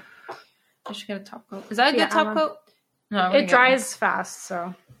 Okay. I should get a top coat. Is that a good top coat? No, it dries fast,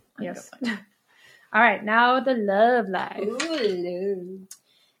 so yes. All right, now the love life. Ooh, love.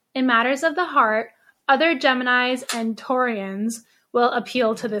 In matters of the heart, other Geminis and Taurians will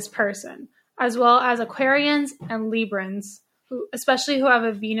appeal to this person, as well as Aquarians and Librans, especially who have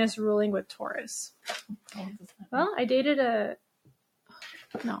a Venus ruling with Taurus. Well, I dated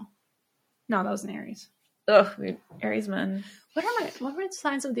No, that was an Aries. Ugh, Aries man. What were the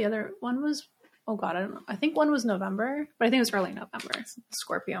signs of the other one? Was, oh god, I don't know. I think one was November, but I think it was early November.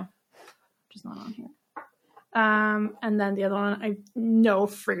 Scorpio, which is not on here. And then the other one, I no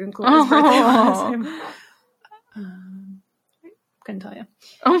freaking clue his birthday was. Couldn't tell you.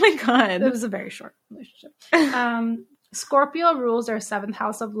 Oh my god. It was a very short relationship. Scorpio rules their 7th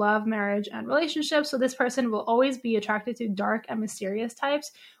house of love, marriage, and relationships. So this person will always be attracted to dark and mysterious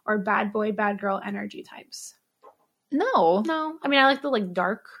types or bad boy, bad girl energy types. No. I mean, I like the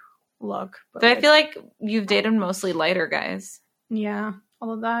dark look. But I feel like you've dated mostly lighter guys. Yeah.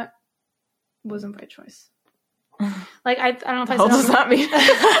 Although that wasn't by choice. Like I don't know if I said. What does that mean?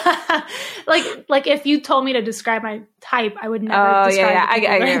 like if you told me to describe my type, I would never. describe I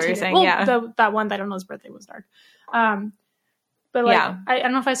get what you're saying. Well, that one that I don't know his birthday was dark. But I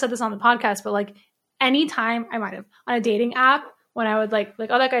don't know if I said this on the podcast, but like anytime I might have on a dating app when I would like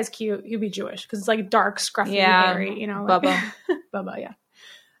oh, that guy's cute, he'd be Jewish because it's like dark, scruffy, hairy, you know, like, Bubba, Bubba, yeah.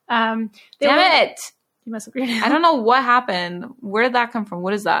 Damn it! You mess up your name. I don't know what happened. Where did that come from?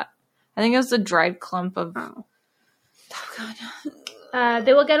 What is that? I think it was a dried clump of. Oh god.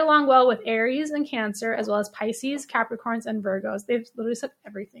 They will get along well with Aries and Cancer, as well as Pisces, Capricorns, and Virgos. They've literally said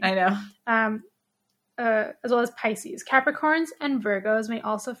everything. I know. As well as Pisces. Capricorns and Virgos may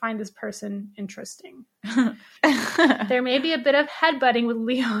also find this person interesting. There may be a bit of headbutting with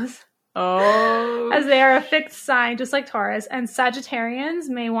Leos. Oh. As they are a fixed sign, just like Taurus. And Sagittarians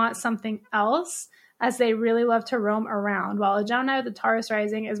may want something else, as they really love to roam around, while a Gemini with the Taurus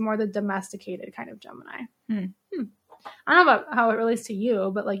rising is more the domesticated kind of Gemini. I don't know about how it relates to you,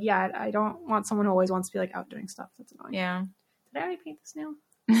 but I don't want someone who always wants to be out doing stuff. That's annoying. Yeah. Did I already paint this nail?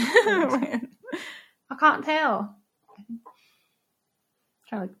 I can't tell.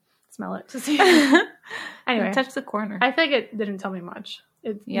 Trying to smell it to see. Anyway, touch the corner. I think it didn't tell me much.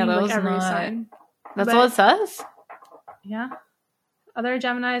 It that was every not. sign. That's all it says. Yeah. Other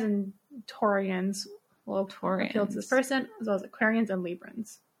Geminis and Taurians will appeal to this person, as well as Aquarians and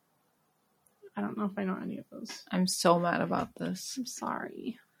Librans. I don't know if I know any of those. I'm so mad about this. I'm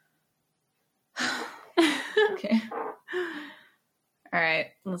sorry. Okay. All right.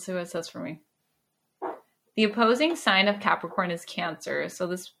 Let's see what it says for me. The opposing sign of Capricorn is Cancer. So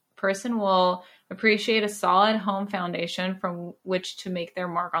this person will appreciate a solid home foundation from which to make their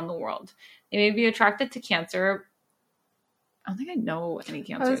mark on the world. They may be attracted to Cancer. I don't think I know any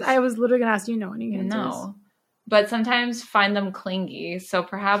Cancers. I was literally going to ask, do you know any Cancers? No. But sometimes find them clingy. So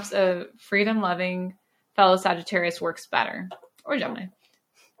perhaps a freedom-loving fellow Sagittarius works better. Or Gemini.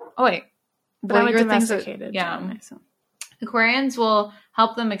 Oh, wait. But I'm a domesticated Gemini, so. Aquarians will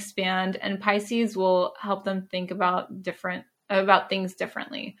help them expand, and Pisces will help them think about things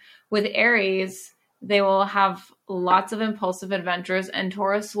differently. With Aries, they will have lots of impulsive adventures, and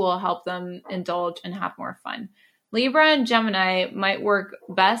Taurus will help them indulge and have more fun. Libra and Gemini might work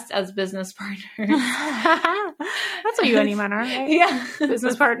best as business partners. That's what you and men are, right? Yeah.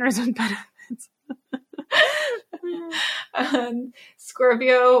 Business partners with benefits.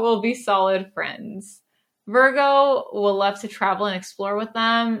 Scorpio will be solid friends. Virgo will love to travel and explore with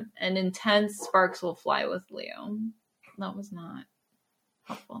them, and intense sparks will fly with Leo. That was not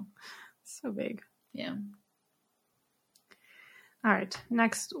helpful. So big. Yeah. All right.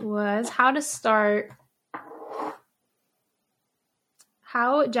 Next was how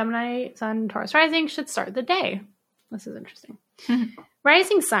Gemini, Sun, and Taurus rising should start the day. This is interesting.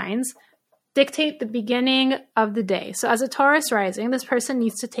 Rising signs dictate the beginning of the day. So as a Taurus rising, this person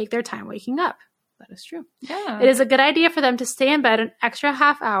needs to take their time waking up. That is true. Yeah. It is a good idea for them to stay in bed an extra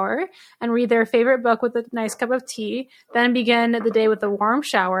half hour and read their favorite book with a nice cup of tea, then begin the day with a warm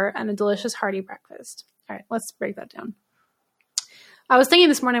shower and a delicious hearty breakfast. All right, let's break that down. I was thinking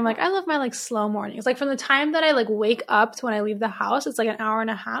this morning, I'm like, I love my slow mornings. Like from the time that I wake up to when I leave the house, it's an hour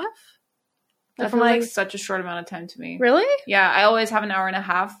and a half. That feels like such a short amount of time to me. Really? Yeah, I always have an hour and a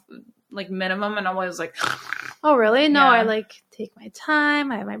half minimum, and I'm always like, oh really? No, yeah. I take my time,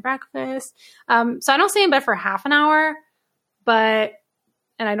 I have my breakfast. So I don't stay in bed for half an hour, and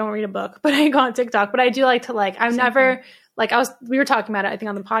I don't read a book, but I go on TikTok. But I do like to I'm never we were talking about it, I think,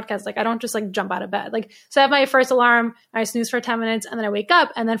 on the podcast. I don't just jump out of bed. So I have my first alarm, I snooze for 10 minutes, and then I wake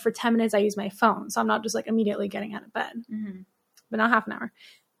up, and then for 10 minutes I use my phone. So I'm not just immediately getting out of bed. Mm-hmm. But not half an hour.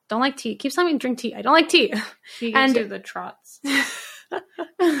 Don't like tea. Keeps telling me to drink tea. I don't like tea. Tea gives you the trots. Tea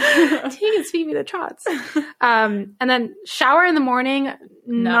can feed me the trots. And then shower in the morning,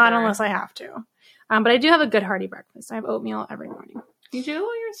 not unless I have to. But I do have a good hearty breakfast. I have oatmeal every morning. You do?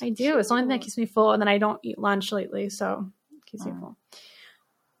 I do. It's the only thing that keeps me full, and then I don't eat lunch lately, so it keeps me full.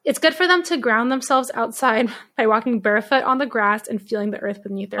 It's good for them to ground themselves outside by walking barefoot on the grass and feeling the earth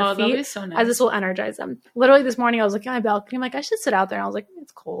beneath their feet, that'd be so nice. as this will energize them. Literally this morning I was looking at my balcony. I'm like, I should sit out there. And I was like,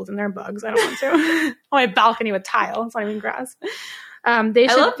 it's cold and there are bugs. I don't want to. My balcony with tile. It's not even grass. I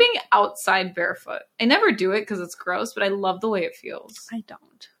love being outside barefoot. I never do it because it's gross, but I love the way it feels. I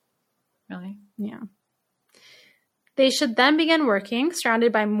don't. Really? Yeah. They should then begin working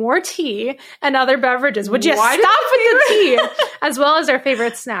surrounded by more tea and other beverages. Would you stop with the tea? As well as their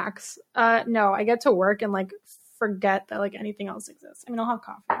favorite snacks. No, I get to work and forget that anything else exists. I mean, I'll have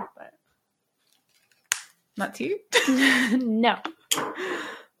coffee, but not tea? No.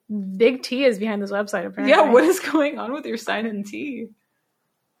 Big T is behind this website, apparently. Yeah, what is going on with your sign in T?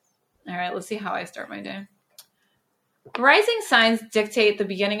 All right, let's see how I start my day. Rising signs dictate the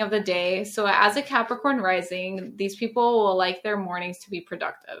beginning of the day. So as a Capricorn rising, these people will like their mornings to be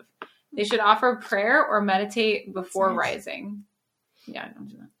productive. They should offer prayer or meditate before rising. Yeah, I don't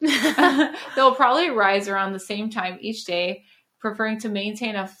do that. They'll probably rise around the same time each day, preferring to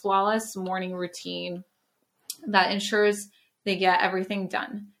maintain a flawless morning routine that ensures they get everything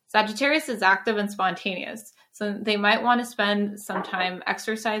done. Sagittarius is active and spontaneous, so they might want to spend some time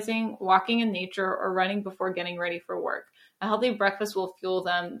exercising, walking in nature, or running before getting ready for work. A healthy breakfast will fuel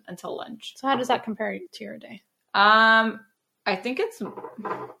them until lunch. So how does that compare to your day? I think it's...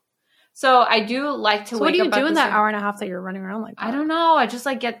 So I do like to wake up. What do you do in that hour and a half that you're running around like that? I don't know. I just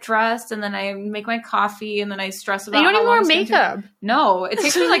get dressed and then I make my coffee and then I stress about you don't even wear makeup. No, it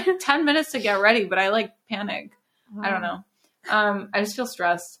takes me 10 minutes to get ready, but I panic. Wow. I don't know. I just feel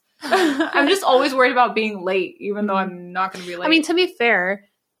stressed. I'm just always worried about being late, even though I'm not going to be late. I mean, to be fair,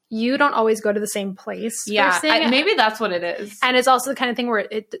 you don't always go to the same place. Yeah, maybe that's what it is. And it's also the kind of thing where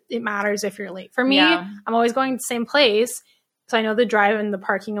it matters if you're late. For me, I'm always going to the same place, so I know the drive and the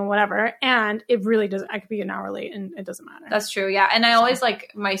parking and whatever, and it really does. I could be an hour late, and it doesn't matter. That's true, yeah. And I always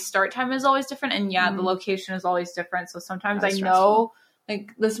my start time is always different, and the location is always different. So sometimes I know,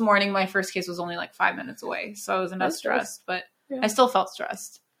 this morning, my first case was only 5 minutes away, so I wasn't as stressed, but I still felt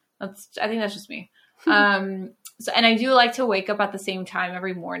stressed. I think that's just me. So, and I do like to wake up at the same time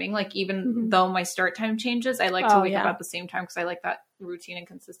every morning. Like, even though my start time changes, I like to wake up at the same time because I like that routine and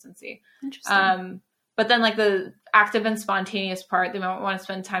consistency. Interesting. But then, like, the active and spontaneous part, they might want to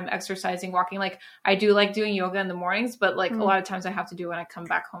spend time exercising, walking. Like, I do like doing yoga in the mornings, but, like, a lot of times I have to do it when I come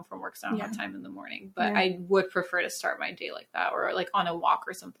back home from work, so I don't have time in the morning. But I would prefer to start my day like that, or, like, on a walk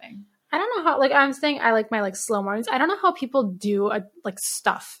or something. I don't know how, like, I'm saying I like my, like, slow mornings. I don't know how people do, like,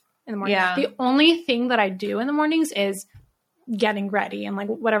 stuff in the morning. Yeah. The only thing that I do in the mornings is getting ready and, like,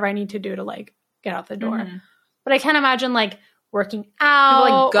 whatever I need to do to, like, get out the door. But I can't imagine, like, working out.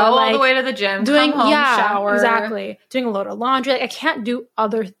 People, like, go all the way to the gym, come home, shower. Exactly. Doing a load of laundry. Like, I can't do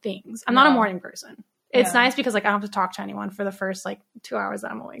other things. I'm not a morning person. It's nice because, like, I don't have to talk to anyone for the first, like, 2 hours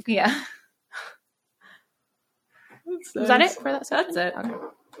that I'm awake. Yeah. Is that it for that section? That's it.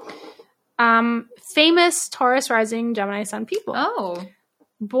 Okay. Famous Taurus rising Gemini sun people. Oh.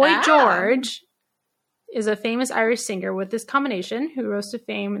 Boy George is a famous Irish singer with this combination who rose to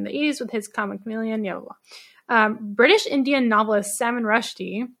fame in the 80s with his Comic Chameleon, blah, blah, blah. British Indian novelist Salman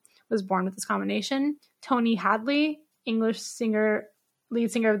Rushdie was born with this combination. Tony Hadley, English singer, lead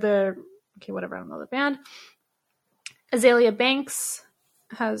singer of the, I don't know the band. Azalea Banks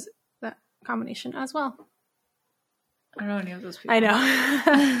has that combination as well. I don't know any of those people. I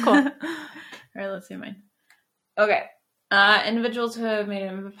know. Cool. All right, let's see mine. Okay. Individuals who have made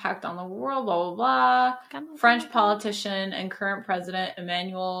an impact on the world, blah, blah, blah. French politician and current president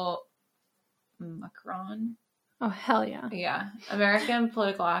Emmanuel Macron. Oh, hell yeah. Yeah. American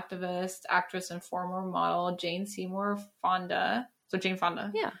political activist, actress, and former model Jane Seymour Fonda. So Jane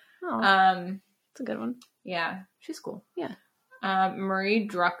Fonda. Yeah. Oh, that's a good one. Yeah. She's cool. Yeah. Marie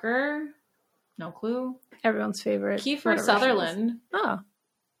Drucker. No clue. Everyone's favorite. Kiefer Sutherland. Oh.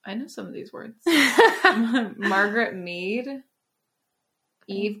 I know some of these words. Margaret Mead.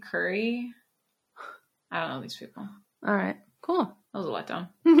 Eve Curry. I don't know these people. All right. Cool. That was a letdown.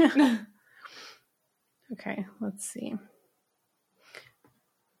 Okay, let's see.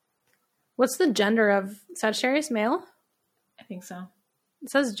 What's the gender of Sagittarius, male? I think so. It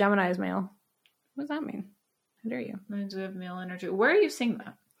says Gemini is male. What does that mean? How dare you? Means we have male energy. Where are you seeing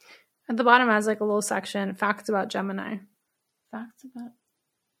that? At the bottom has like a little section, facts about Gemini. Facts about?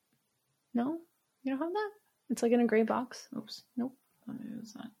 No? You don't have that? It's like in a gray box. Oops. Nope. What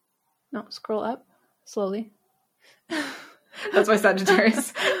is that? No, scroll up slowly. That's my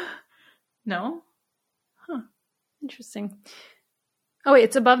Sagittarius. No? Huh. Interesting. Oh, wait,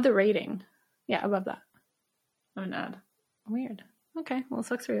 it's above the rating. Yeah, above that. I'm an ad. Weird. Okay, well, it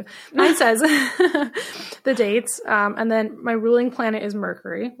sucks for you. Mine says the dates, and then my ruling planet is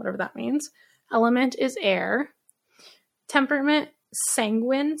Mercury, whatever that means. Element is air. Temperament,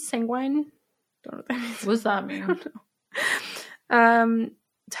 sanguine. Don't know what that means. What does that mean? I don't know.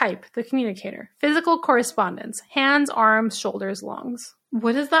 Type, the communicator. Physical correspondence. Hands, arms, shoulders, lungs.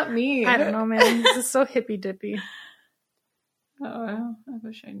 What does that mean? I don't know, man. This is so hippy-dippy. Oh, I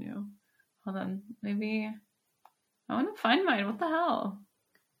wish I knew. Hold on. Maybe I want to find mine. What the hell?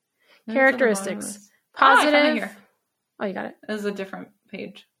 Maybe characteristics. Positive. Here. Oh, you got it. This is a different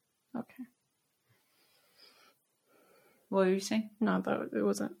page. Okay. What were you saying? No, I thought it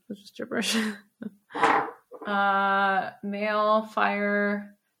wasn't. It was just gibberish. Male,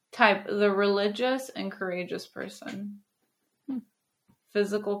 fire, type, the religious and courageous person.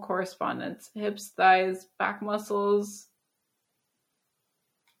 Physical correspondence, hips, thighs, back muscles,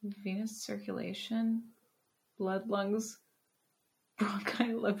 venous circulation, blood, lungs,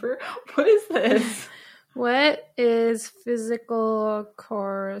 bronchi, liver. What is this? What is physical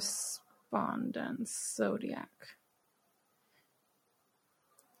correspondence? Zodiac.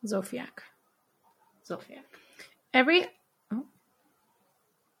 Zodiac. Every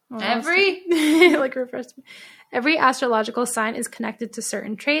astrological sign is connected to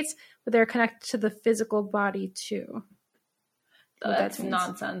certain traits, but they're connected to the physical body too. That's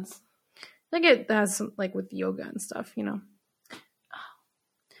nonsense. Like it has some, like with yoga and stuff, you know.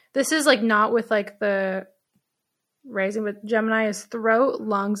 This is like not with like the rising, but Gemini is throat,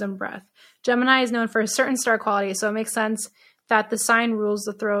 lungs, and breath. Gemini is known for a certain star quality, so it makes sense that the sign rules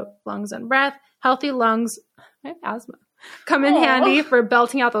the throat, lungs, and breath. Healthy lungs, I have asthma, come in handy for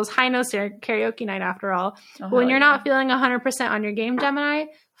belting out those high notes karaoke night after all. But when you're not feeling 100% on your game, Gemini,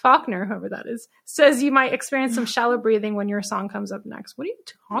 Faulkner, whoever that is, says you might experience some shallow breathing when your song comes up next. What are you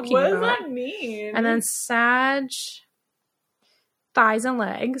talking about? What does that mean? And then Sag, thighs and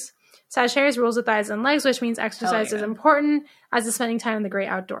legs. Sagittarius rules the thighs and legs, which means exercise is important, as is spending time in the great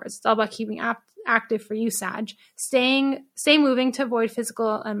outdoors. It's all about keeping active for you, Sag. Stay moving to avoid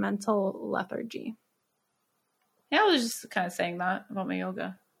physical and mental lethargy. Yeah, I was just kind of saying that about my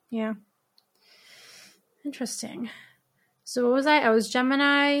yoga. Yeah. Interesting. So what was I? I was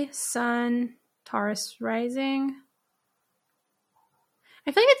Gemini, Sun, Taurus rising.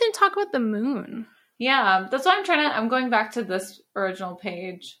 I feel like I didn't talk about the moon. Yeah, that's why I'm going back to this original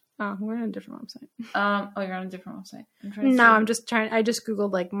page. Oh, we're on a different website. You're on a different website. I just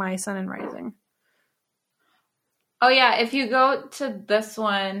Googled like my sun and rising. Oh yeah, if you go to this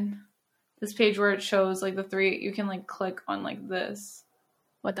one, this page where it shows like the 3, you can like click on like this.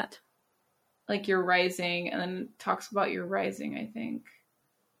 What that? Like your rising, and then it talks about your rising, I think.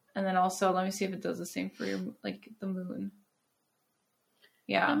 And then also, let me see if it does the same for your, like, the moon.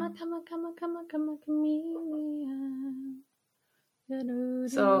 Yeah. Come, chameleon.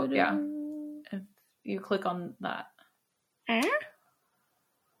 So, yeah. If you click on that.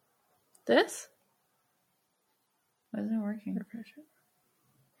 This? Why isn't it working?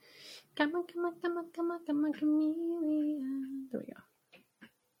 Come, chameleon. There we go.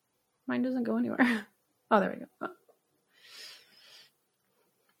 Mine doesn't go anywhere. Oh, there we go. Oh.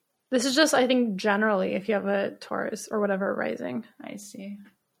 This is just, I think, generally, if you have a Taurus or whatever rising. I see.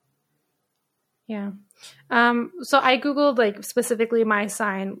 Yeah. So I Googled, like, specifically my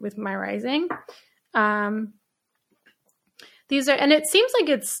sign with my rising. These are, and it seems like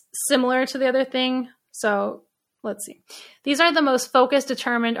it's similar to the other thing. So let's see. These are the most focused,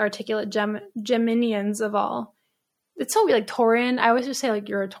 determined, articulate Geminians of all. It's so like Tauran. I always just say like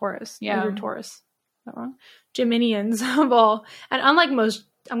you're a Taurus. Yeah. You're a Taurus. Is that wrong? Geminians of all. And unlike most,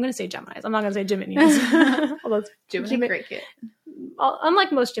 I'm going to say Geminis. I'm not going to say Geminians. Although it's Gemini cricket.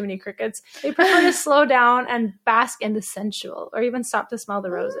 Unlike most Gemini crickets, they prefer to slow down and bask in the sensual, or even stop to smell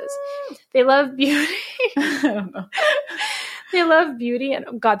the roses. They love beauty. I don't know. They love beauty. And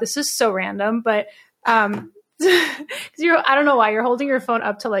oh God, this is so random, but because I don't know why you're holding your phone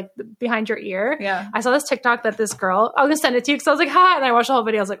up to like behind your ear. Yeah. I saw this TikTok that this girl, I was gonna send it to you because I was like, hi, and I watched the whole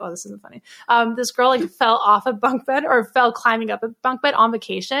video. I was like, oh, this isn't funny. This girl like fell off a bunk bed or fell climbing up a bunk bed on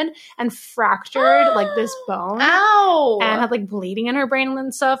vacation and fractured like this bone. Ow! And had like bleeding in her brain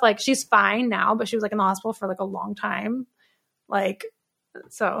and stuff. Like she's fine now, but she was like in the hospital for like a long time. Like,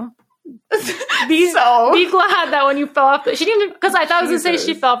 so. Be glad that when you fell off, she didn't even, because I thought I was gonna say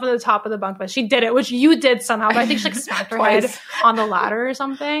she fell from the top of the bunk bed. She did it, which you did somehow, but I think she like smacked her head on the ladder or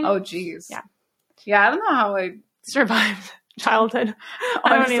something. Oh jeez. Yeah, I don't know how I survived childhood.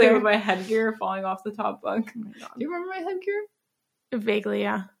 Honestly, with my headgear falling off the top bunk. Oh my God. Do you remember my headgear? Vaguely,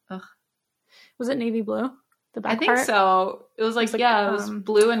 yeah. Ugh. Was it navy blue? The back I think part? so. It was like, it was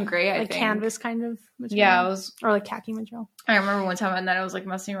blue and gray, I think. Canvas kind of material. Yeah, it was. Or like khaki material. I remember one time and then I was like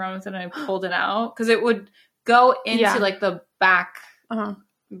messing around with it and I pulled it out because it would go into like the back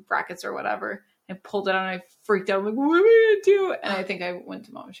brackets or whatever. I pulled it out and I freaked out. I'm like, what am I going to do? And I think I went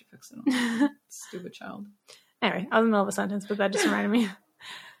to mom and she fixed it. Stupid child. Anyway, I was in the middle of a sentence, but that just reminded me.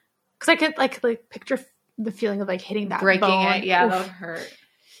 Because I could like picture the feeling of like hitting that breaking bone. it. Yeah, that would hurt.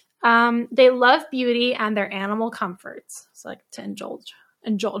 They love beauty and their animal comforts. So like to indulge.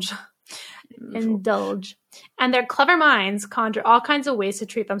 And their clever minds conjure all kinds of ways to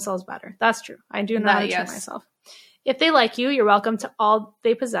treat themselves better. That's true. I do know how to treat myself. If they like you, you're welcome to all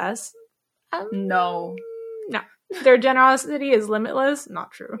they possess. No. Their generosity is limitless.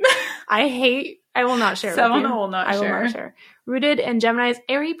 Not true. I will not share. I will not share. Rooted in Gemini's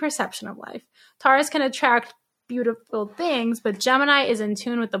airy perception of life. Taurus can attract beautiful things, but Gemini is in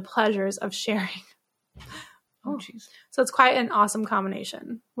tune with the pleasures of sharing. Oh, jeez. So it's quite an awesome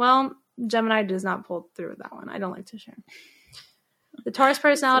combination. Well, Gemini does not pull through that one. I don't like to share. The Taurus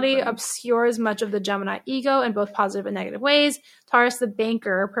personality obscures much of the Gemini ego in both positive and negative ways. Taurus, the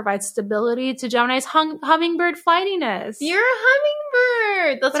banker, provides stability to Gemini's hummingbird flightiness. You're a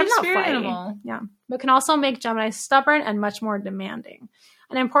hummingbird. That's your spirit animal. Yeah. But can also make Gemini stubborn and much more demanding.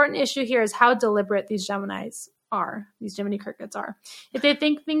 An important issue here is how deliberate these Gemini crickets are. If they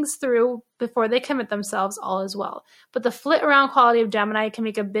think things through before they commit themselves, all is well. But the flit around quality of Gemini can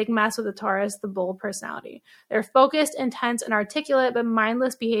make a big mess with the Taurus, the bold personality. They're focused, intense, and articulate, but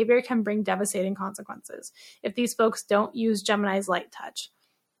mindless behavior can bring devastating consequences if these folks don't use Gemini's light touch.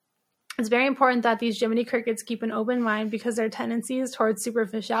 It's very important that these Gemini crickets keep an open mind because their tendencies towards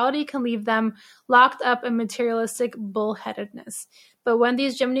superficiality can leave them locked up in materialistic bullheadedness. But when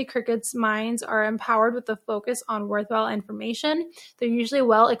these Gemini crickets' minds are empowered with a focus on worthwhile information, they're usually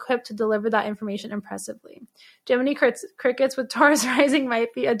well equipped to deliver that information impressively. Gemini crickets with Taurus rising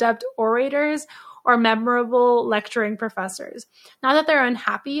might be adept orators or memorable lecturing professors. Not that they're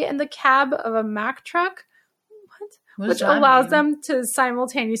unhappy in the cab of a Mack truck, which allows them to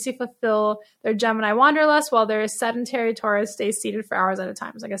simultaneously fulfill their Gemini wanderlust while their sedentary Taurus stays seated for hours at a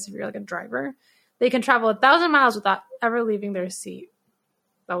time. So I guess if you're like a driver, they can travel 1,000 miles without ever leaving their seat.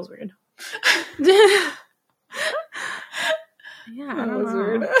 That was weird. Yeah, I don't know.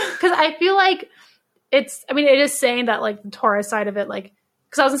 Weird. Because I feel like it is saying that, like, the Taurus side of it, like,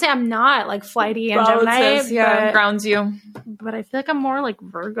 because I was gonna say I'm not, like, flighty and Gemini. Yeah, grounds you. But I feel like I'm more like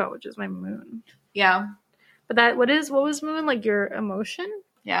Virgo, which is my moon. Yeah. But what was moon? Like, your emotion?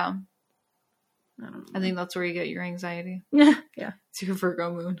 Yeah. I don't know. I think that's where you get your anxiety. Yeah. It's your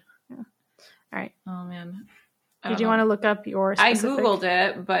Virgo moon. Yeah. All right. Oh, man. Did you want to look up your specific... I Googled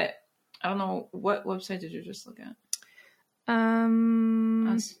it, but I don't know. What website did you just look at?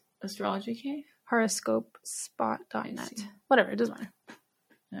 Astrology Cave? Horoscopespot.net. Whatever, it doesn't matter.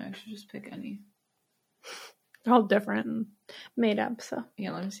 No, I should just pick any. They're all different and made up, so.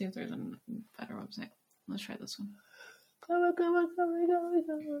 Yeah, let me see if there's a better website. Let's try this one.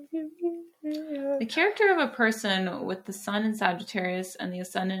 The character of a person with the sun in Sagittarius and the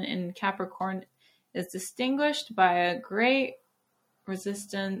ascendant in Capricorn is distinguished by a great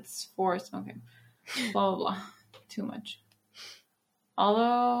resistance force. Okay. Blah, blah, blah. Too much.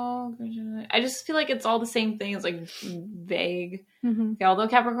 Although, I just feel like it's all the same thing. It's like vague. Mm-hmm. Okay, although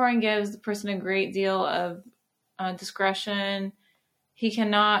Capricorn gives the person a great deal of discretion, he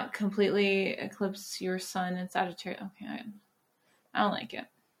cannot completely eclipse your sun in Sagittarius. Okay, I don't like it.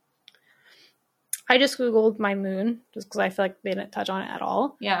 I just Googled my moon just because I feel like they didn't touch on it at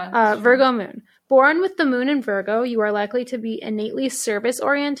all. Yeah. Virgo moon. Born with the moon in Virgo, you are likely to be innately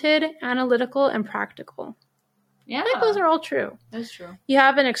service-oriented, analytical, and practical. Yeah. I think those are all true. That's true. You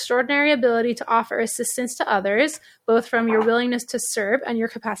have an extraordinary ability to offer assistance to others, both from your willingness to serve and your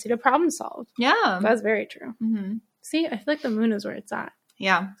capacity to problem solve. Yeah. That's very true. Mm-hmm. See, I feel like the moon is where it's at.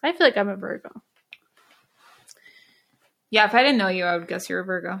 Yeah. I feel like I'm a Virgo. Yeah, if I didn't know you, I would guess you're a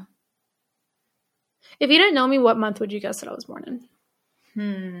Virgo. If you didn't know me, what month would you guess that I was born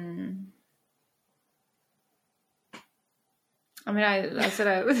in? I mean, I said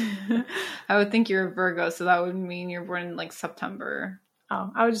I would think you're a Virgo, so that would mean you're born in, like, September.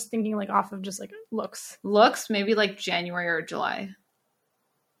 Oh, I was just thinking, like, off of just, like, looks. Looks? Maybe, like, January or July.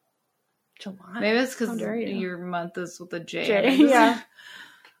 July? Maybe it's because your month is with a J. J, yeah.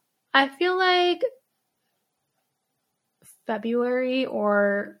 I feel like February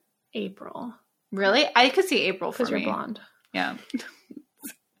or April. Really? I could see April for me. Because you're blonde. Yeah.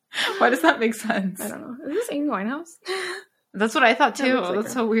 Why does that make sense? I don't know. Is this Amy Winehouse? That's what I thought too. Like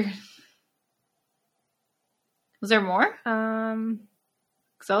That's so weird. Was there more?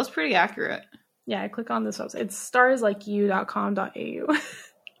 Because that was pretty accurate. Yeah, I click on this website. It's starslikeyou.com.au.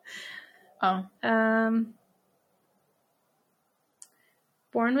 Oh.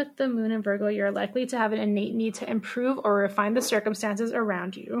 Born with the moon in Virgo, you're likely to have an innate need to improve or refine the circumstances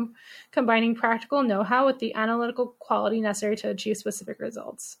around you, combining practical know-how with the analytical quality necessary to achieve specific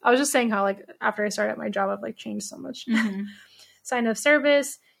results. I was just saying how, like, after I started my job, I've, like, changed so much. Mm-hmm. Sign of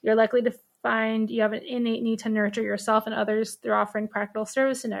service, you're likely to find you have an innate need to nurture yourself and others through offering practical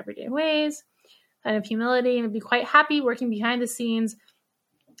service in everyday ways. Sign of humility, and be quite happy working behind the scenes,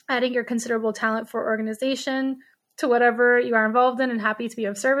 adding your considerable talent for organization to whatever you are involved in, and happy to be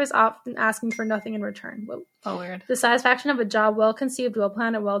of service, often asking for nothing in return. Whoa. Oh, weird. The satisfaction of a job well conceived, well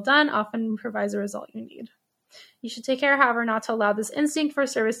planned, and well done often provides the result you need. You should take care, however, not to allow this instinct for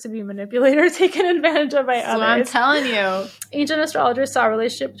service to be manipulated or taken advantage of by others. So I'm telling you. Ancient astrologers saw a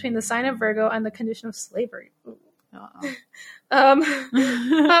relationship between the sign of Virgo and the condition of slavery. Uh-oh.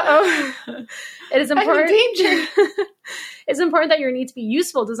 It is important. I'm in danger. It's important that your need to be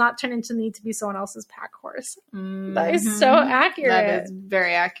useful does not turn into the need to be someone else's pack horse. Mm-hmm. That is so accurate. That is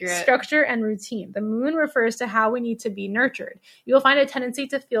very accurate. Structure and routine. The moon refers to how we need to be nurtured. You will find a tendency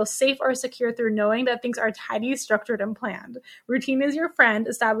to feel safe or secure through knowing that things are tidy, structured, and planned. Routine is your friend.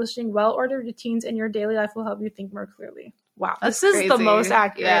 Establishing well-ordered routines in your daily life will help you think more clearly. Wow, That's this crazy. is the most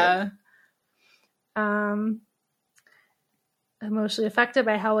accurate. Yeah. Emotionally affected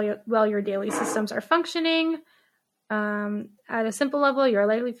by how well your daily systems are functioning. At a simple level, you're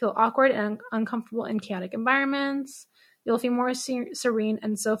likely to feel awkward and uncomfortable in chaotic environments. You'll feel more serene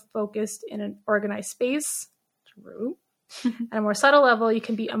and self-focused in an organized space. True. At a more subtle level, you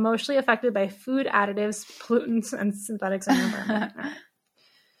can be emotionally affected by food additives, pollutants, and synthetics in your environment. Right.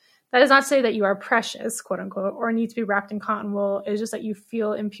 That does not say that you are precious, quote unquote, or need to be wrapped in cotton wool. It's just that you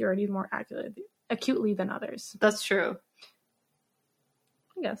feel impurities more acutely than others. That's true.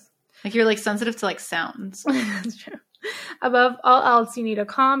 I guess. Like, you're, like, sensitive to, like, sounds. That's true. Above all else, you need a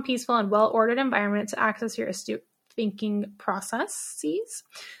calm, peaceful, and well-ordered environment to access your astute thinking processes.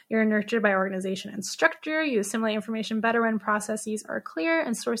 You're nurtured by organization and structure. You assimilate information better when processes are clear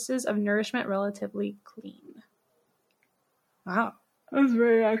and sources of nourishment relatively clean. Wow. That's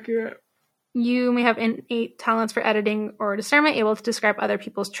very accurate. You may have innate talents for editing or discernment, able to describe other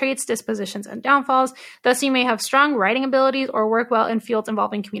people's traits, dispositions, and downfalls. Thus, you may have strong writing abilities or work well in fields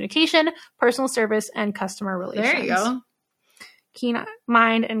involving communication, personal service, and customer relations. There you go. Keen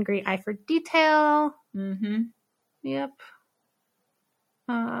mind and great eye for detail. Mm-hmm. Yep.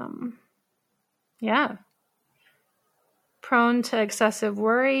 Yeah. Prone to excessive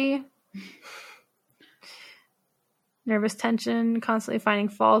worry. Nervous tension, constantly finding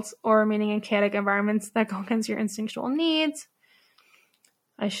faults or remaining in chaotic environments that go against your instinctual needs.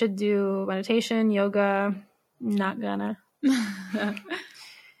 I should do meditation, yoga. Not gonna.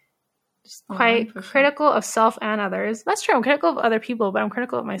 Just quite critical of self and others. That's true. I'm critical of other people, but I'm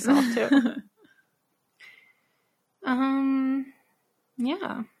critical of myself too.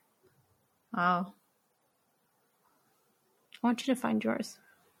 Yeah. Wow. I want you to find yours.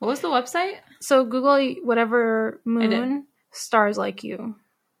 What was the website? So Google whatever moon, stars like you.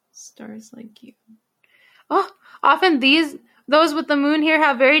 Stars like you. Oh, often those with the moon here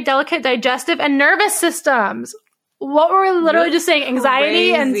have very delicate digestive and nervous systems. What were we literally just saying?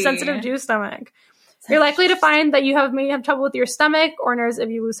 Anxiety and sensitive to stomach. You're likely to find that you may have trouble with your stomach or nerves if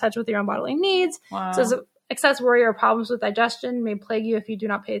you lose touch with your own bodily needs. Wow. So excess worry or problems with digestion may plague you if you do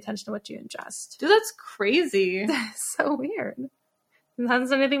not pay attention to what you ingest. Dude, that's crazy. That's so weird. It hasn't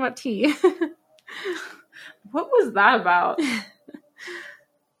said anything about tea. What was that about?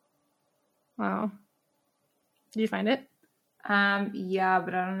 Wow. Did you find it? Yeah,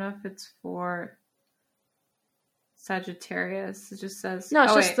 but I don't know if it's for Sagittarius. It just says no.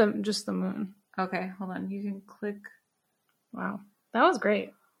 It's just the moon. Okay, hold on. You can click. Wow, that was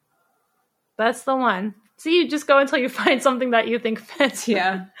great. That's the one. See, you just go until you find something that you think fits.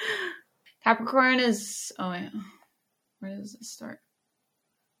 Yeah. Capricorn is. Oh wait, where does it start?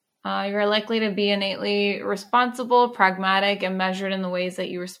 You're likely to be innately responsible, pragmatic, and measured in the ways that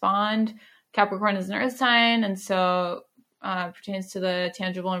you respond. Capricorn is an earth sign, and so pertains to the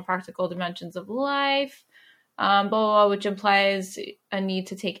tangible and practical dimensions of life, blah, blah, blah, which implies a need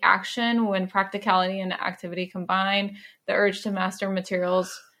to take action. When practicality and activity combine, the urge to master material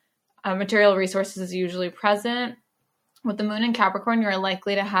resources is usually present. With the moon in Capricorn, you're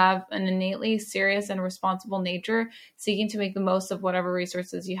likely to have an innately serious and responsible nature, seeking to make the most of whatever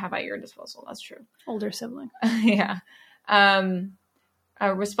resources you have at your disposal. That's true. Older sibling. Yeah.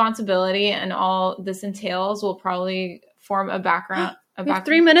 Responsibility and all this entails will probably form a background. We have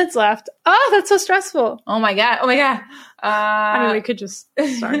 3 minutes left. Oh, that's so stressful. Oh my God. I mean, we could just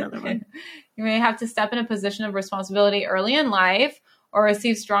start another one. You may have to step in a position of responsibility early in life or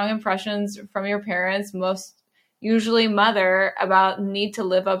receive strong impressions from your parents, most usually mother, about need to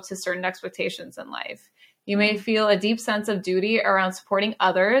live up to certain expectations in life. You may feel a deep sense of duty around supporting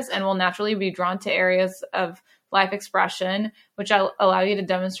others and will naturally be drawn to areas of life expression, which allow you to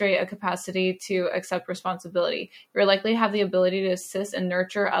demonstrate a capacity to accept responsibility. You're likely to have the ability to assist and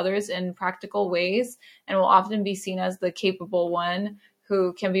nurture others in practical ways and will often be seen as the capable one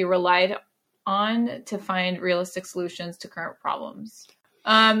who can be relied on to find realistic solutions to current problems.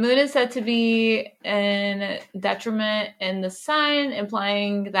 Moon is said to be in detriment in the sign,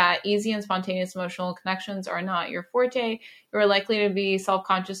 implying that easy and spontaneous emotional connections are not your forte. You are likely to be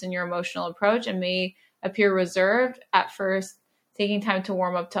self-conscious in your emotional approach and may appear reserved at first, taking time to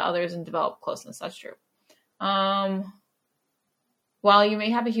warm up to others and develop closeness. That's true. While you may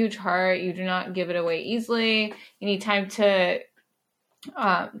have a huge heart, you do not give it away easily. You need time to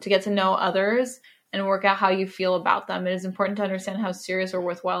get to know others and work out how you feel about them. It is important to understand how serious or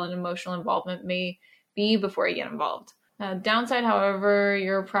worthwhile an emotional involvement may be before you get involved. Downside, however,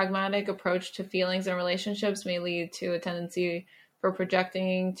 your pragmatic approach to feelings and relationships may lead to a tendency for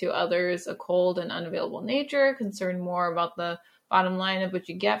projecting to others a cold and unavailable nature, concerned more about the bottom line of what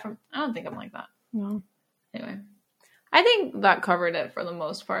you get from... I don't think I'm like that. No. Anyway, I think that covered it for the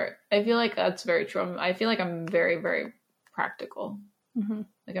most part. I feel like that's very true. I feel like I'm very, very practical. Mm-hmm.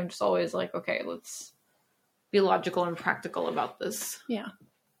 Like I'm just always like, okay, let's be logical and practical about this. Yeah.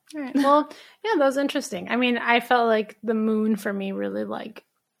 All right. Well, yeah, that was interesting. I mean, I felt like the moon for me really hit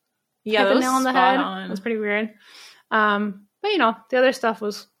the nail on the head. It was pretty weird. But the other stuff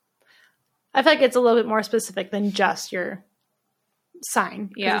was, I feel like it's a little bit more specific than just your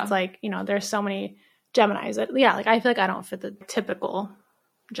sign. Yeah. It's like, there's so many Geminis that, I feel like I don't fit the typical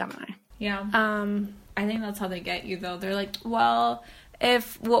Gemini. Yeah. I think that's how they get you, though. They're like, well,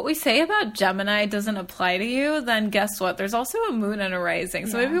 if what we say about Gemini doesn't apply to you, then guess what? There's also a moon and a rising.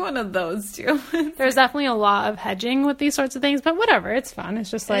 So maybe one of those two. There's definitely a lot of hedging with these sorts of things, but whatever. It's fun. It's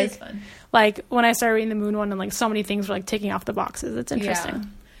just like when I started reading the moon one and so many things were ticking off the boxes. It's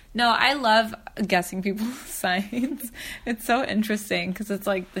interesting. No, I love guessing people's signs. It's so interesting because it's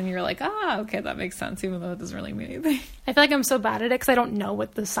like, then you're like, okay, that makes sense, even though it doesn't really mean anything. I feel like I'm so bad at it because I don't know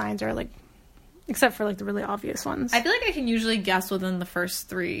what the signs are, like, except for, like, the really obvious ones. I feel like I can usually guess within the first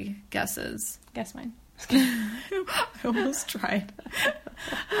 3 guesses. Guess mine. I almost tried.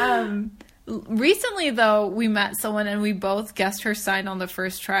 Recently, though, we met someone and we both guessed her sign on the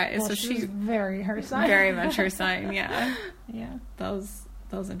first try. Well, so she's very her sign. Very much her sign, yeah. Yeah. That was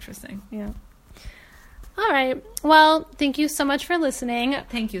interesting. Yeah. All right. Well, thank you so much for listening.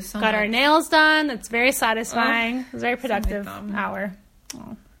 Thank you so much. Got our nails done. It's very satisfying. It was a very productive hour.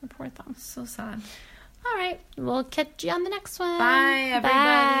 Oh, my poor thumb. So sad. All right. We'll catch you on the next one. Bye, everybody.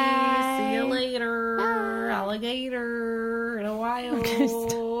 Bye. See you later. Bye. Alligator in a while. I'm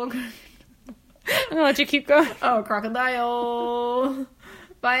going to let you keep going. Oh, crocodile.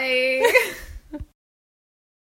 Bye.